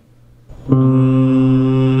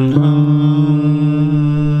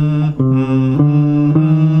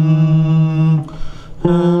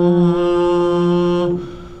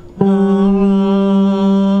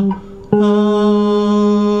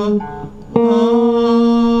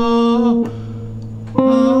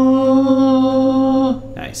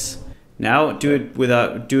 Now do it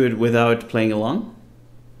without playing along.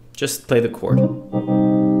 Just play the chord.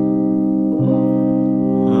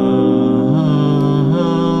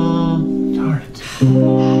 Darn it.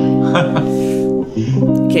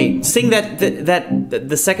 Okay, sing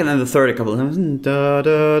the second and the third a couple of times. Da,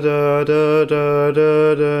 da, da, da, da,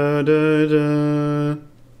 da, da, da.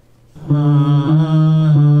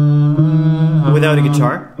 Without a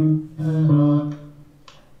guitar,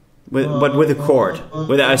 but with a chord.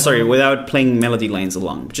 Without playing melody lines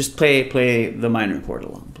along. Just play the minor chord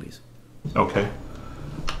along, please. Okay.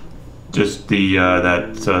 Just the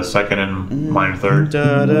that second and minor third.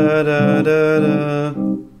 Da, da, da, da, da.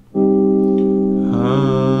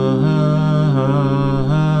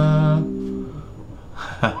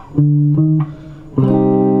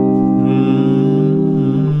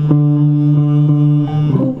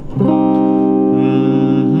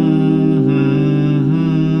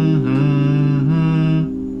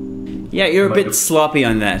 Yeah, you're a bit sloppy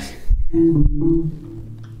on that.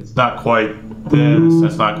 It's not quite this.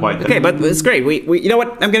 That's not quite. Okay, but it's great. We you know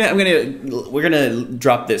what? We're gonna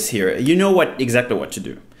drop this here. You know exactly what to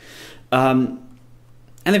do. And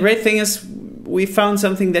the great thing is, we found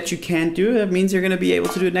something that you can't do. That means you're gonna be able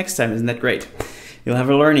to do it next time. Isn't that great? You'll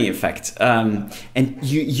have a learning effect. And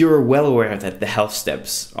you're well aware that the half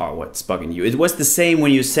steps are what's bugging you. It was the same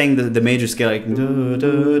when you sang the major scale, like da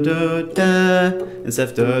da da da, instead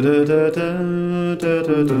of da da da da da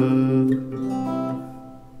da da.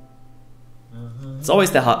 It's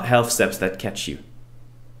always the half steps that catch you.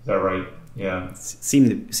 Is that right? Yeah.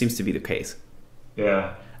 Seems to be the case.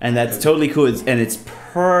 Yeah. And that's totally cool, and it's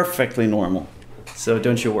perfectly normal. So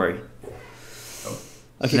don't you worry.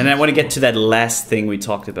 Okay, then I want to get to that last thing we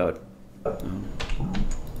talked about.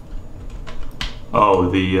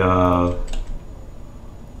 Oh, the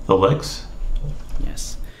licks?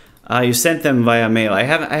 Yes. You sent them via mail. I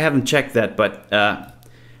haven't checked that, but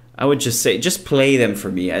I would just say, just play them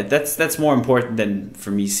for me. That's more important than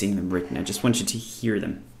for me seeing them written. I just want you to hear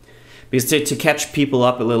them. Because to catch people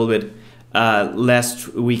up a little bit, last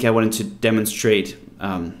week I wanted to demonstrate.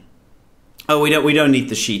 We don't need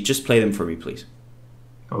the sheet. Just play them for me, please.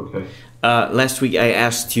 Okay. Last week I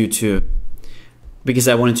asked you to, because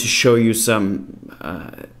I wanted to show you some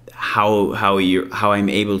how I'm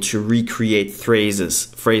able to recreate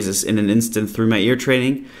phrases in an instant through my ear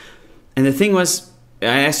training. And the thing was,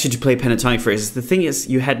 I asked you to play pentatonic phrases. The thing is,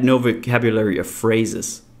 you had no vocabulary of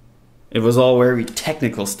phrases. It was all very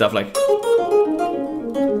technical stuff, like,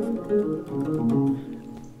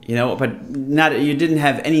 you know, but you didn't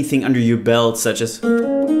have anything under your belt, such as,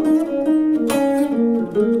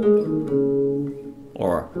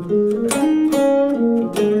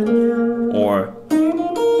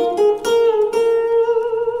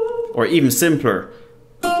 or even simpler.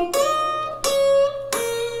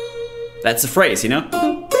 That's a phrase, you know?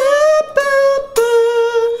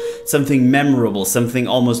 Something memorable, something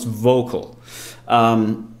almost vocal.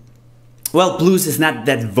 Well, blues is not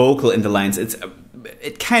that vocal in the lines.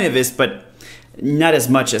 It kind of is, but not as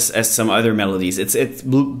much as some other melodies.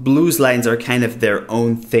 Blues lines are kind of their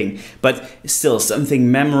own thing, but still something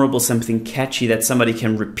memorable, something catchy that somebody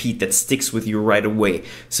can repeat, that sticks with you right away.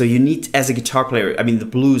 So you need, as a guitar player, I mean, the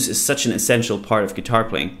blues is such an essential part of guitar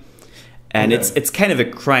playing. And okay, it's kind of a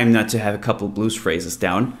crime not to have a couple blues phrases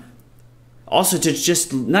down. Also,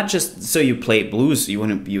 to not just so you play blues, you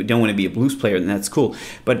don't want to be a blues player, and that's cool,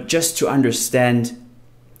 but just to understand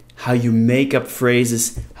how you make up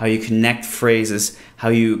phrases, how you connect phrases, how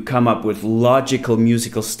you come up with logical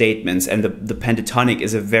musical statements, and the pentatonic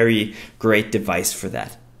is a very great device for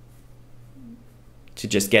that. To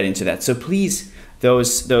just get into that. So please,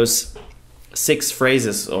 those 6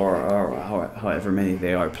 phrases or however many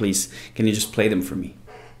they are, please, can you just play them for me?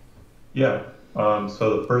 Yeah.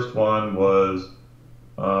 So the first one was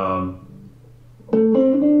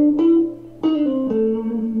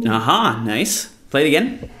nice. Play it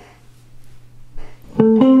again.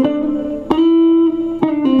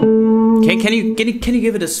 Okay, can you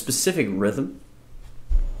give it a specific rhythm?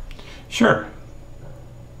 Sure.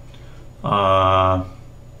 Like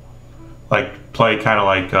play kind of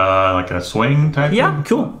like a swing type. Yeah,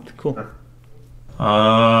 thing? cool.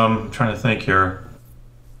 I'm trying to think here.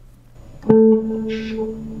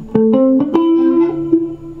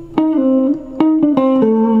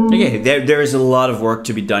 Okay, there is a lot of work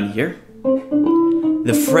to be done here.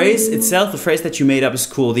 The phrase itself, the phrase that you made up, is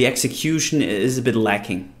cool. The execution is a bit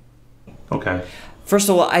lacking. Okay. First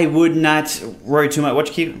of all, I would not worry too much. What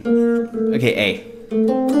key? Okay, A.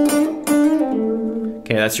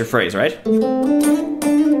 Okay, that's your phrase, right?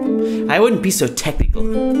 I wouldn't be so technical.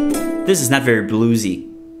 This is not very bluesy.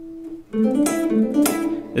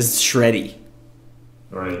 It's shreddy.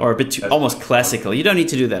 Right. Or a bit too, almost classical. You don't need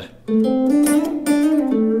to do that.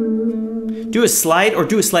 Do a slide or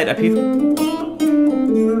do a slide up here.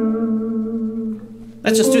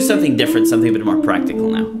 Let's just do something different, something a bit more practical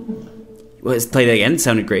now. Well, let's play that again. It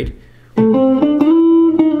sounded great.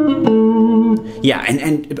 Yeah,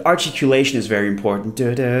 and articulation is very important.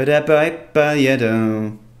 Don't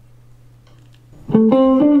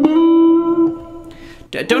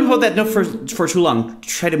hold that note for too long.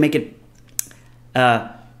 Try to make it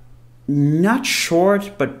not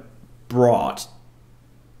short, but broad.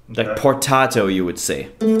 Like portato, you would say.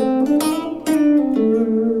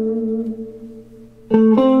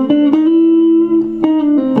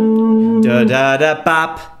 Da da da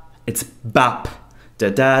bop. It's bop. Da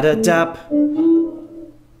da da dap.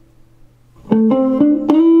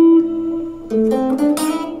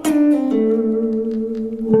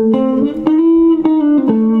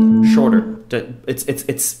 Shorter. It's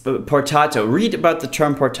portato. Read about the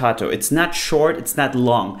term portato. It's not short. It's not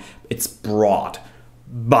long. It's broad.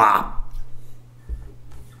 Bop.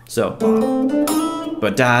 So,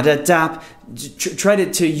 but da da da. Try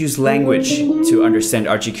to use language to understand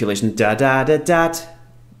articulation. Da da da da.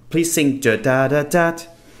 Please sing da da da da.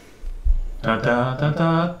 Da da da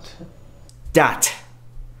da. Dat.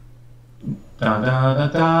 Da da da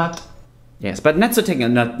da. Yes, but not so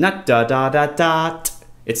technical. Not da da da da.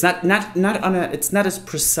 It's not on a. It's not as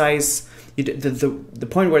precise. The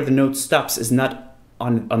point where the note stops is not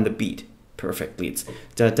on the beat perfectly. It's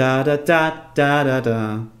da da da da da da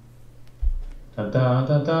da. Da da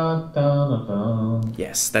da da da da.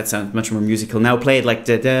 Yes, that sounds much more musical. Now play it like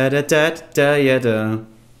da da da da da ya da.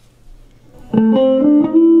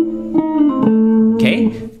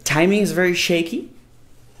 Okay, timing is very shaky.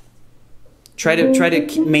 Try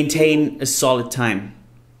to maintain a solid time.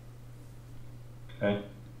 Okay.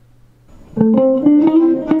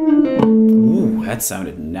 Ooh, that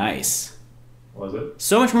sounded nice. Was it?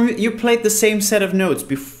 So much more. You played the same set of notes.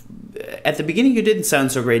 At the beginning, you didn't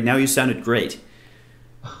sound so great. Now you sounded great.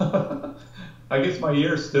 I guess my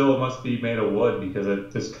ear still must be made of wood because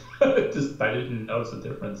it just I didn't notice the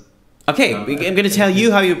difference. Okay, I'm going to tell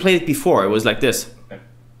you how you played it before. It was like this. Okay.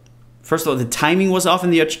 First of all, the timing was off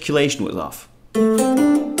and the articulation was off.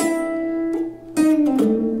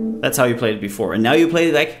 That's how you played it before. And now you play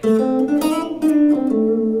it like...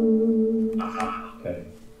 Okay.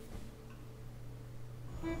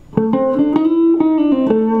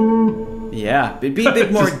 Yeah, be a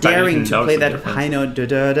bit more Just I daring didn't to notice play the that difference. high note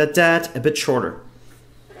da-da-da-da, a bit shorter.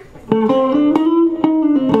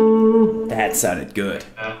 That sounded good.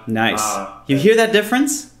 Nice. You hear that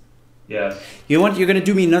difference? Yes. You know what? You're gonna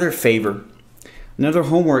do me another favor. Another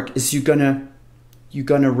homework is you're gonna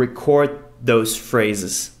record those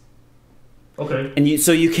phrases, Okay. and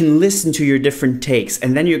so you can listen to your different takes,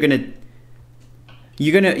 and then you're gonna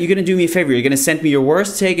do me a favor. You're gonna send me your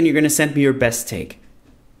worst take, and you're gonna send me your best take,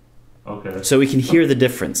 Okay. so we can hear the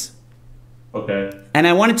difference. Okay. And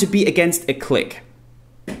I want it to be against a click.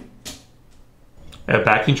 A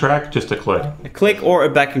backing track, just a click. A click or a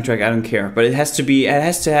backing track, I don't care. But it has to be. It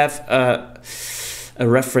has to have a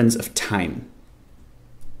reference of time.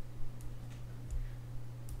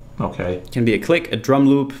 Okay. It can be a click, a drum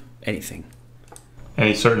loop, anything.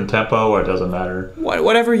 Any certain tempo, or it doesn't matter.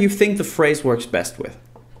 Whatever you think the phrase works best with.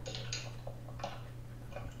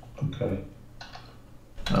 Okay.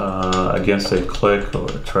 Against a click or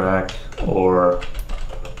a track or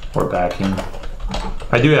backing.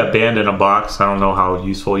 I do have band in a box. I don't know how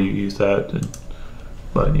useful you use that,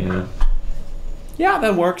 but yeah, Yeah,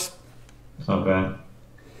 that works. it's not bad.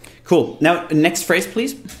 Cool. Now, next phrase,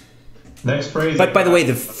 please. Next phrase. But by the way,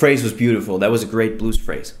 the phrase was beautiful. That was a great blues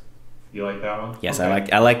phrase. You like that one? Yes,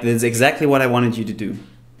 Okay. I like. That's exactly what I wanted you to do.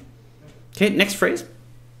 Okay, next phrase.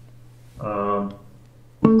 Oh,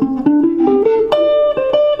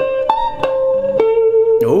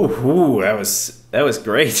 that was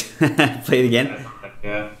great. Play it again.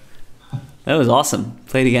 Yeah. That was awesome.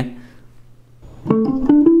 Play it again.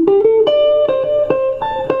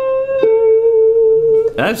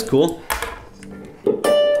 That was cool.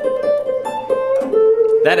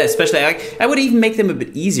 That especially, I would even make them a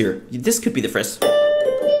bit easier. This could be the first.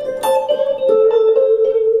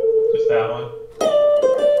 Just that one.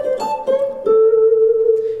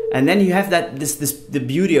 And then you have that. The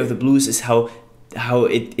beauty of the blues is how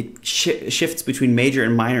it shifts between major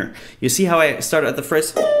and minor. You see how I start at the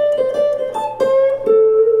first,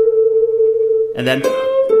 and then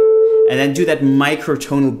do that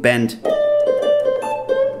microtonal bend.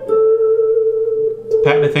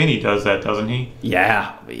 Pat Metheny does that, doesn't he?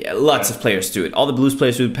 Yeah, lots of players do it. All the blues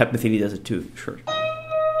players do it. Pat Metheny does it too. Sure.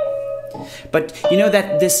 But you know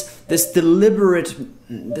that this deliberate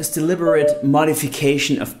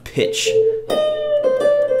modification of pitch.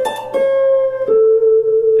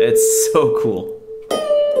 It's so cool.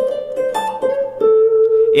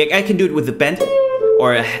 Yeah, I can do it with the bend,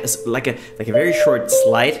 or like a very short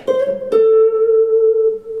slide.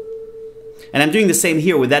 And I'm doing the same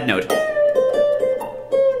here with that note.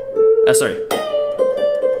 Sorry.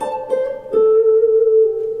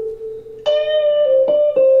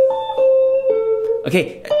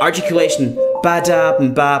 Okay, articulation. Ba-da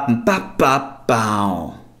ba ba ba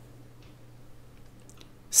bow.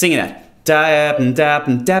 Sing it. Da da da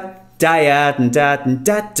da da da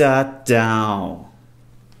da down.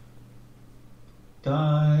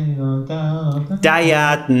 Diaton,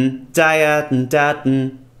 diaton,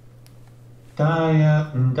 diaton,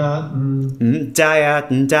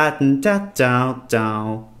 diaton,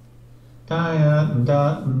 down.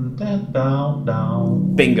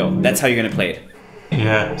 Bingo. That's how you're gonna play it.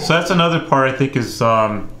 Yeah. So that's another part I think is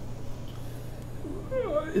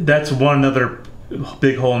that's one other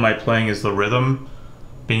big hole in my playing is the rhythm,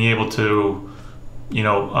 being able to,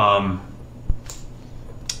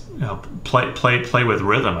 play with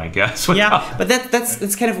rhythm, I guess. Yeah, but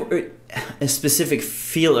that's kind of a specific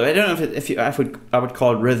feel. I don't know if I would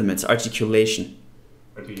call it rhythm. It's articulation.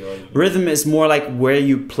 Rhythm is more like where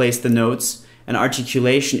you place the notes, and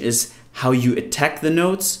articulation is how you attack the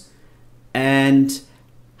notes and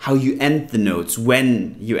how you end the notes,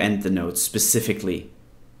 when you end the notes specifically.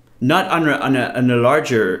 Not on a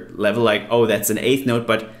larger level, like, oh, that's an eighth note,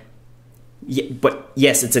 but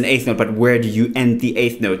yes, it's an eighth note, but where do you end the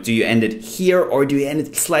eighth note? Do you end it here, or do you end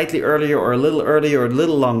it slightly earlier, or a little earlier, or a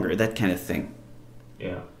little longer? That kind of thing.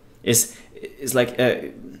 Yeah. It's like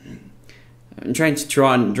I'm trying to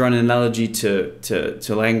draw an analogy to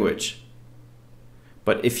language.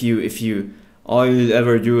 But if you all you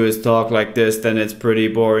ever do is talk like this, then it's pretty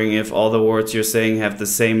boring. If all the words you're saying have the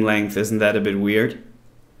same length, isn't that a bit weird?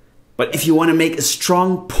 But if you want to make a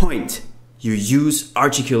strong point, you use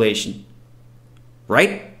articulation.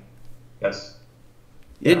 Right? Yes.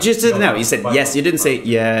 You just didn't know. You said yes. You didn't say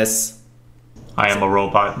yes. I am a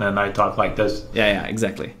robot and then I talk like this. Yeah,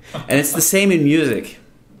 exactly. And it's the same in music.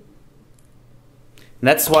 And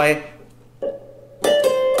that's why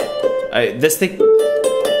this thing...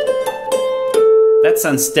 That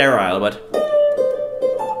sounds sterile, but...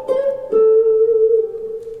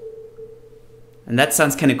 And that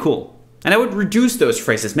sounds kind of cool. And I would reduce those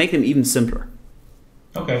phrases, make them even simpler.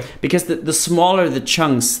 Okay. Because the smaller the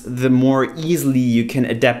chunks, the more easily you can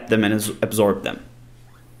adapt them and absorb them.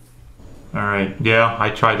 All right. Yeah,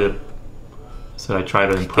 I try to impress.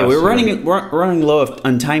 Okay, we're running low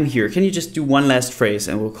on time here. Can you just do one last phrase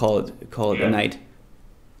and we'll call it a night?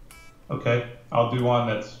 Okay, I'll do one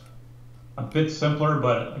that's a bit simpler,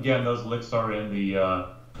 but again, those licks are in the.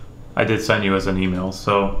 I did send you as an email,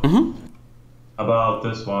 so. Mm-hmm. About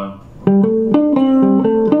this one.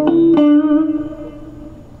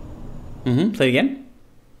 Mm-hmm. Play again.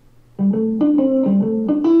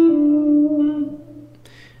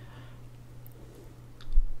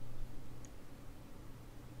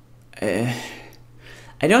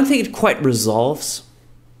 I don't think it quite resolves.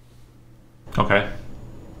 Okay.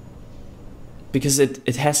 Because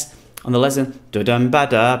it has on the lesson da dum ba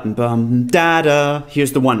da bum da da.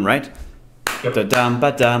 Here's the one, right? Yep. Da dum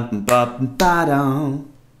ba dum ba ba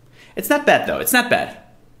dum. It's not bad though. It's not bad.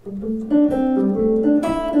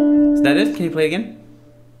 Is that it? Can you play again?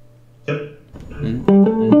 Yep.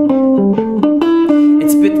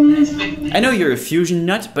 It's a bit. I know you're a fusion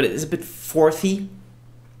nut, but it's a bit fourthy.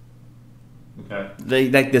 Okay.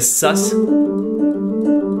 Like the sus.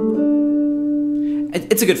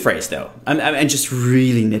 It's a good phrase though. I'm just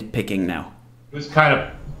really nitpicking now. It was kind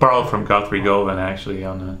of borrowed from Guthrie Govan actually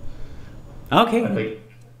on the. Okay. I think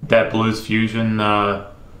that blues fusion.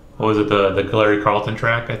 What was it? The Larry Carlton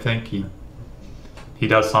track? I think he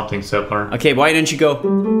does something similar. Okay, why don't you go?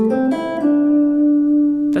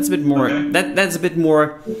 That's a bit more. Okay. That's a bit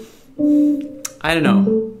more. I don't know.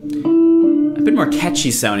 A bit more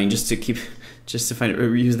catchy sounding, just to find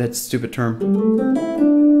use that stupid term.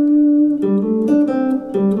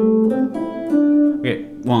 Okay,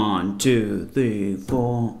 1, 2, 3,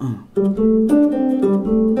 4.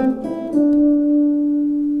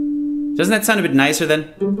 Doesn't that sound a bit nicer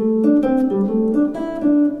then?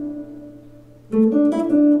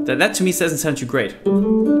 That to me doesn't sound too great.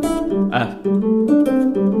 Yeah.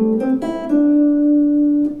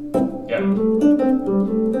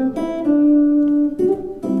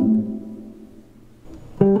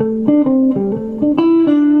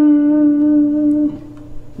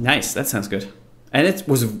 Nice, that sounds good. And it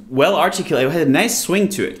was well articulated. It had a nice swing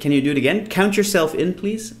to it. Can you do it again? Count yourself in,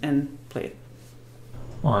 please, and play it.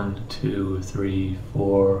 1, 2, 3,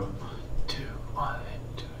 4, 2, 1,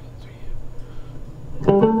 2,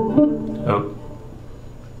 3. Oh.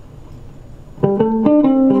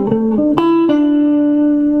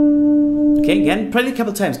 Okay, again. Play it a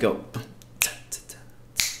couple times. Go.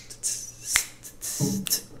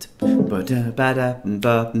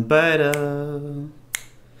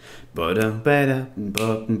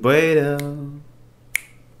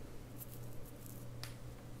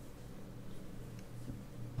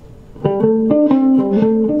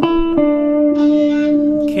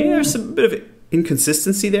 Okay, there's a bit of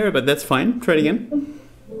inconsistency there, but that's fine. Try it again.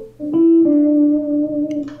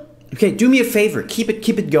 Okay, do me a favor. Keep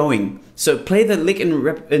it going. So play the lick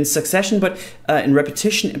in succession, but in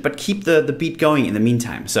repetition, but keep the beat going in the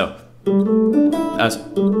meantime. So.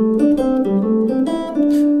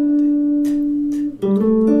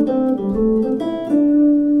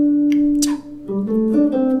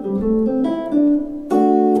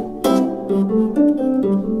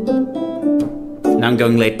 Now I'm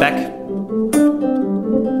going laid back.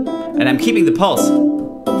 And I'm keeping the pulse.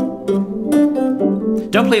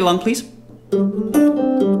 Don't play long, please.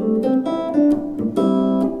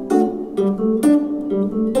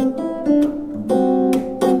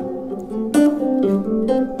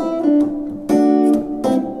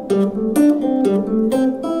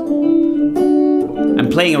 I'm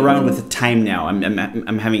playing around with the time now.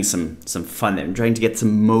 I'm having some fun there. I'm trying to get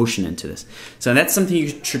some motion into this. So that's something you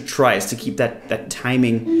should try, is to keep that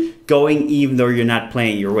timing going even though you're not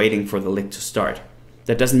playing. You're waiting for the lick to start.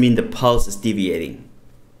 That doesn't mean the pulse is deviating.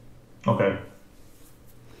 Okay.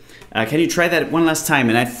 Can you try that one last time?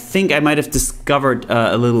 And I think I might have discovered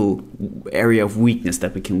a little area of weakness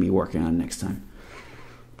that we can be working on next time.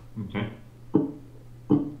 Okay.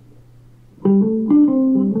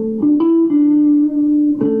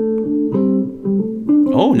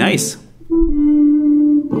 Oh, nice.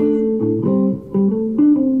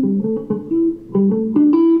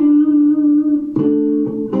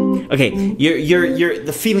 Okay,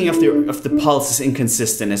 the feeling of the pulse is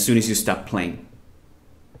inconsistent as soon as you stop playing.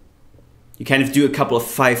 You kind of do a couple of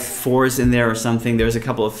 5/4s in there or something. There's a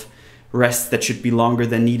couple of rests that should be longer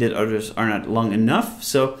than needed, others are not long enough.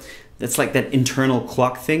 So that's like that internal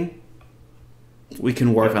clock thing. We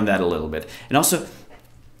can work on that a little bit. And also,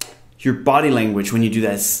 your body language when you do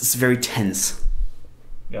that is very tense.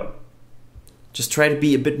 Yep. Just try to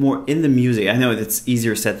be a bit more in the music. I know it's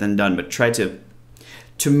easier said than done, but try to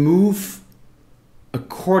move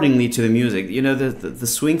accordingly to the music. You know, the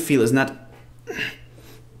swing feel is not...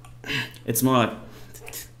 It's more like...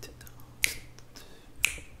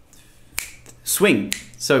 Swing.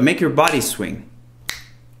 So make your body swing.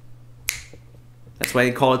 That's why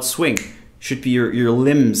they call it swing. Should be your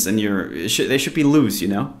limbs and they should be loose, you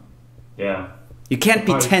know? Yeah. You can't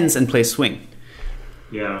be tense and play swing.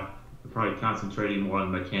 Yeah. You're probably concentrating more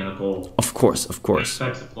on the mechanical... Of course.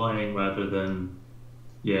 aspects of playing rather than...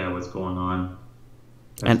 Yeah, what's going on?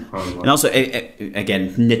 And also,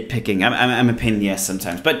 again, nitpicking. I'm a pain in the ass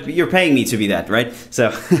sometimes, but you're paying me to be that, right?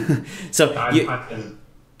 So, I'm as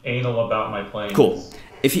anal about my playing. Cool.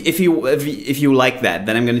 If you like that,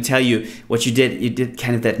 then I'm going to tell you what you did. You did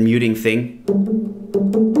kind of that muting thing,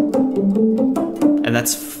 and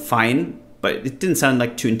that's fine, but it didn't sound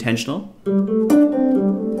like too intentional.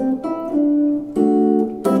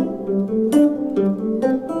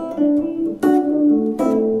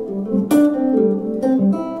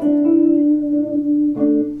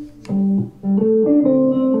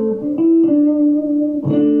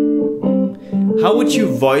 How would you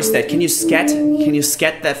voice that? Can you scat? Can you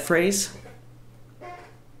scat that phrase?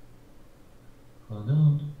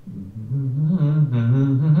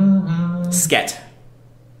 Scat.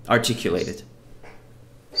 Articulated.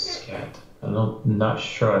 Scat. I'm not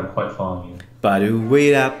sure I'm quite following you. Ba-do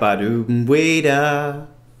wait-a, ba-do wait-a.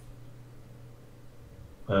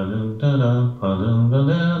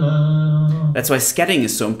 That's why scatting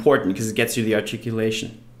is so important, because it gets you the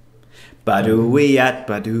articulation. Ba-do-wee-at,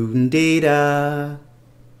 ba-do-dee-da.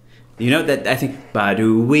 You know that I think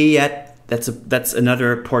ba-do-wee-at, that's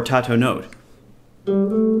another portato note.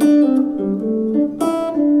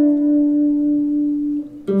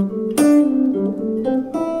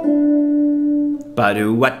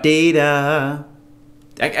 Ba-do-wat-dee-da.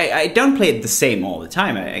 I don't play it the same all the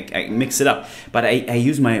time. I mix it up, but I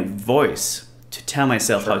use my voice to tell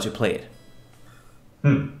myself how to play it.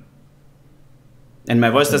 And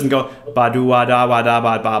my voice doesn't go ba-do wa-da wa-da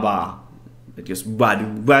ba-ba-ba. It goes ba-do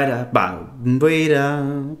wa-da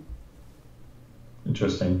ba-ba-da.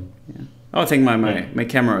 Interesting. Yeah. Oh, I think my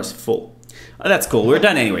camera is full. Oh, that's cool. We're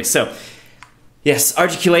done anyway. So, yes,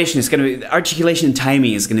 articulation and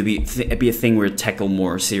timing is gonna be a thing we'll tackle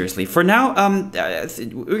more seriously. For now,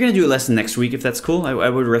 we're gonna do a lesson next week if that's cool. I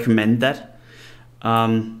would recommend that.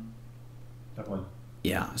 Definitely.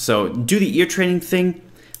 Yeah. So do the ear training thing.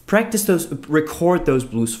 Practice those. Record those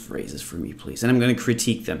blues phrases for me, please, and I'm gonna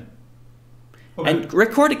critique them. Okay. And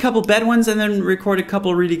record a couple bad ones, and then record a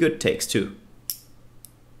couple really good takes too.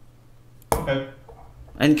 Okay.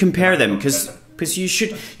 And compare them, because you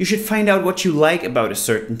should find out what you like about a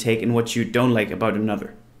certain take and what you don't like about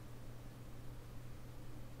another.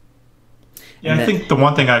 Yeah, I think the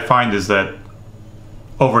one thing I find is that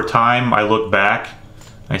over time I look back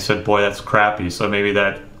and I said, boy, that's crappy. So maybe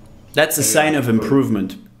that's a sign of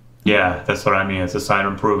improvement. Yeah, that's what I mean. It's a sign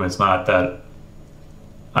of improvement. It's not that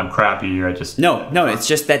I'm crappy or I just... No, it's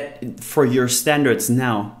just that for your standards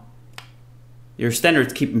now, your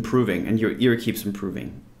standards keep improving and your ear keeps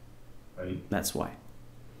improving. Right. That's why.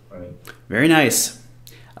 Right. Very nice.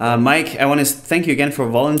 Mike, I want to thank you again for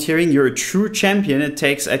volunteering. You're a true champion. It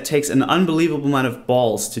takes an unbelievable amount of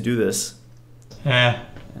balls to do this.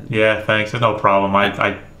 Yeah, thanks. No problem.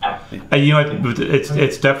 You know,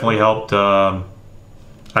 it's definitely helped.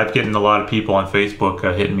 I've gotten a lot of people on Facebook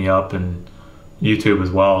hitting me up and YouTube as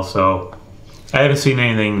well. So I haven't seen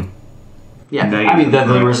anything. Yeah, I mean,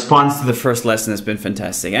 the response to the first lesson has been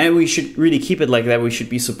fantastic. And we should really keep it like that. We should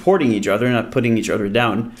be supporting each other, not putting each other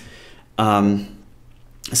down.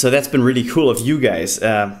 So that's been really cool of you guys.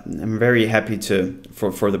 I'm very happy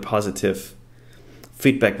for the positive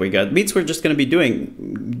feedback we got. Means we're just going to be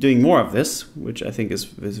doing more of this, which I think is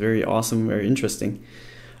very awesome, very interesting.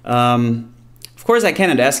 Of course, I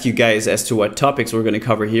cannot ask you guys as to what topics we're going to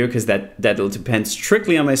cover here, because that'll depend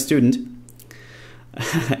strictly on my student,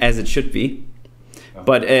 as it should be.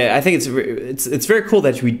 But I think it's very cool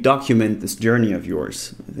that we document this journey of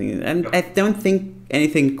yours. And I don't think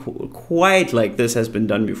anything quite like this has been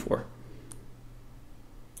done before.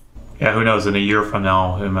 Yeah, who knows? In a year from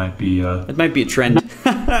now, it might be. It might be a trend.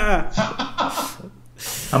 I'm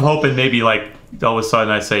hoping maybe like all of a sudden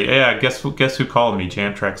I say, "Yeah, guess who called me?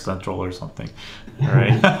 Jamtrack Central or something." All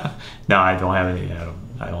right. No, I don't have any.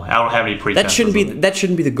 I don't have any pretenses. That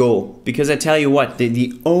shouldn't be the goal, because I tell you what,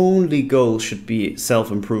 the only goal should be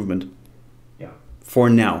self-improvement. Yeah. For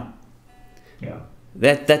now. Yeah.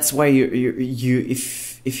 That's why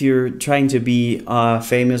if you're trying to be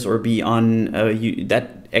famous or be on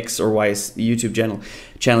that X or Y YouTube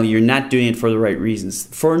channel, you're not doing it for the right reasons.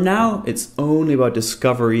 For now, it's only about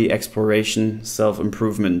discovery, exploration,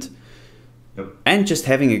 self-improvement, and just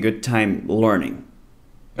having a good time learning.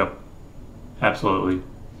 Yep. Absolutely.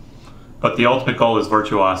 But the ultimate goal is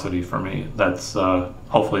virtuosity for me. That's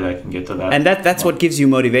hopefully I can get to that. And that's what gives you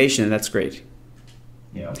motivation, and that's great.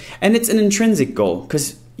 Yeah. And it's an intrinsic goal,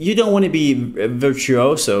 because you don't want to be a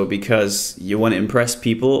virtuoso because you want to impress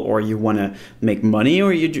people or you want to make money,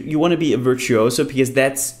 or you want to be a virtuoso because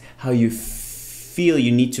that's how you feel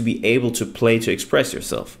you need to be able to play to express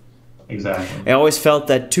yourself. Exactly. I always felt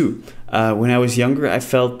that too. When I was younger, I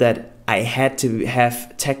felt that I had to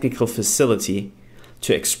have technical facility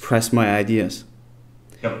to express my ideas.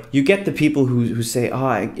 Yep. You get the people who say,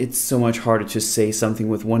 it's so much harder to say something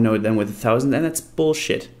with one note than with 1,000, and that's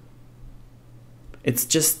bullshit. It's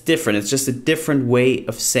just different. It's just a different way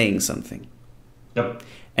of saying something. Yep.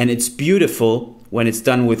 And it's beautiful when it's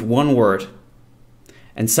done with one word.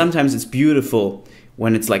 And sometimes it's beautiful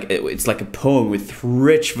when it's like a poem with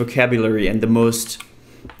rich vocabulary and the most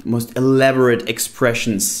elaborate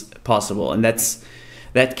expressions possible. And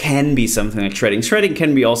that can be something like shredding. Shredding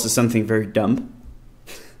can be also something very dumb.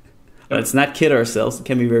 Let's not kid ourselves. It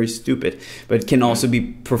can be very stupid, but it can also be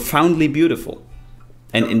profoundly beautiful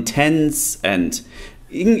and intense and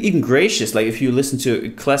even gracious. Like if you listen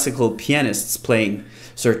to classical pianists playing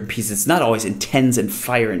certain pieces, it's not always intense and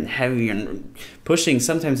fire and heavy and pushing.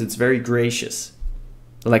 Sometimes it's very gracious,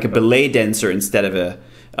 like a ballet dancer instead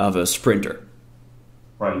of a sprinter.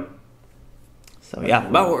 Right. So yeah,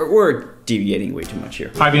 but we're deviating way too much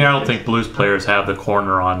here. I mean, I don't think blues players have the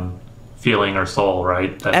corner on feeling or soul,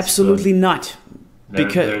 right? That's absolutely not.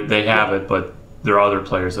 Because they have it, but there are other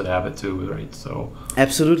players that have it too, right? So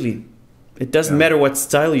absolutely, it doesn't matter what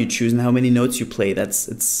style you choose and how many notes you play. That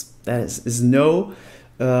is no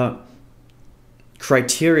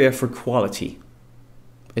criteria for quality.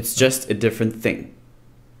 It's just a different thing.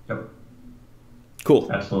 Yep.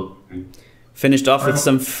 Cool. Absolutely. Finished off with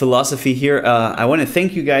some philosophy here. I want to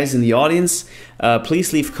thank you guys in the audience.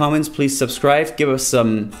 Please leave comments. Please subscribe. Give us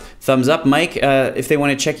some thumbs up. Mike, if they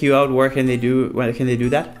want to check you out, where can they do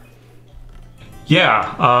that?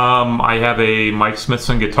 Yeah, I have a Mike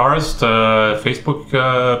Smithson Guitarist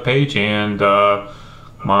Facebook page, and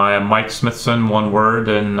my Mike Smithson, one word,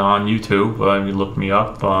 and on YouTube. You look me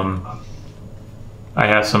up. I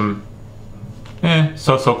have some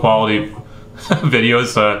so-so quality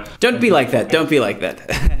videos. Don't be like that. Don't be like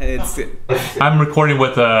that. I'm recording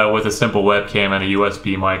with a simple webcam and a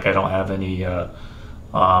USB mic. I don't have any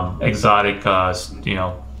exotic,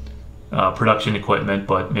 production equipment,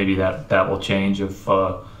 but maybe that will change if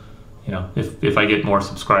if I get more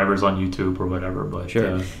subscribers on YouTube or whatever. But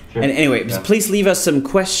sure. And anyway, please leave us some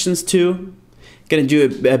questions too. Gonna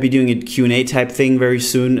be doing a Q&A type thing very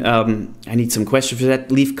soon. I need some questions for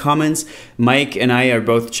that. Leave comments. Mike and I are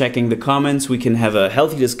both checking the comments. We can have a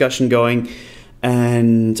healthy discussion going,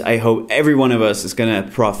 and I hope every one of us is gonna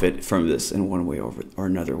profit from this in one way or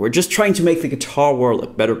another. We're just trying to make the guitar world a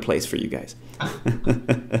better place for you guys.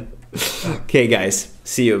 Okay, guys.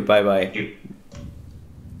 See you. Bye-bye.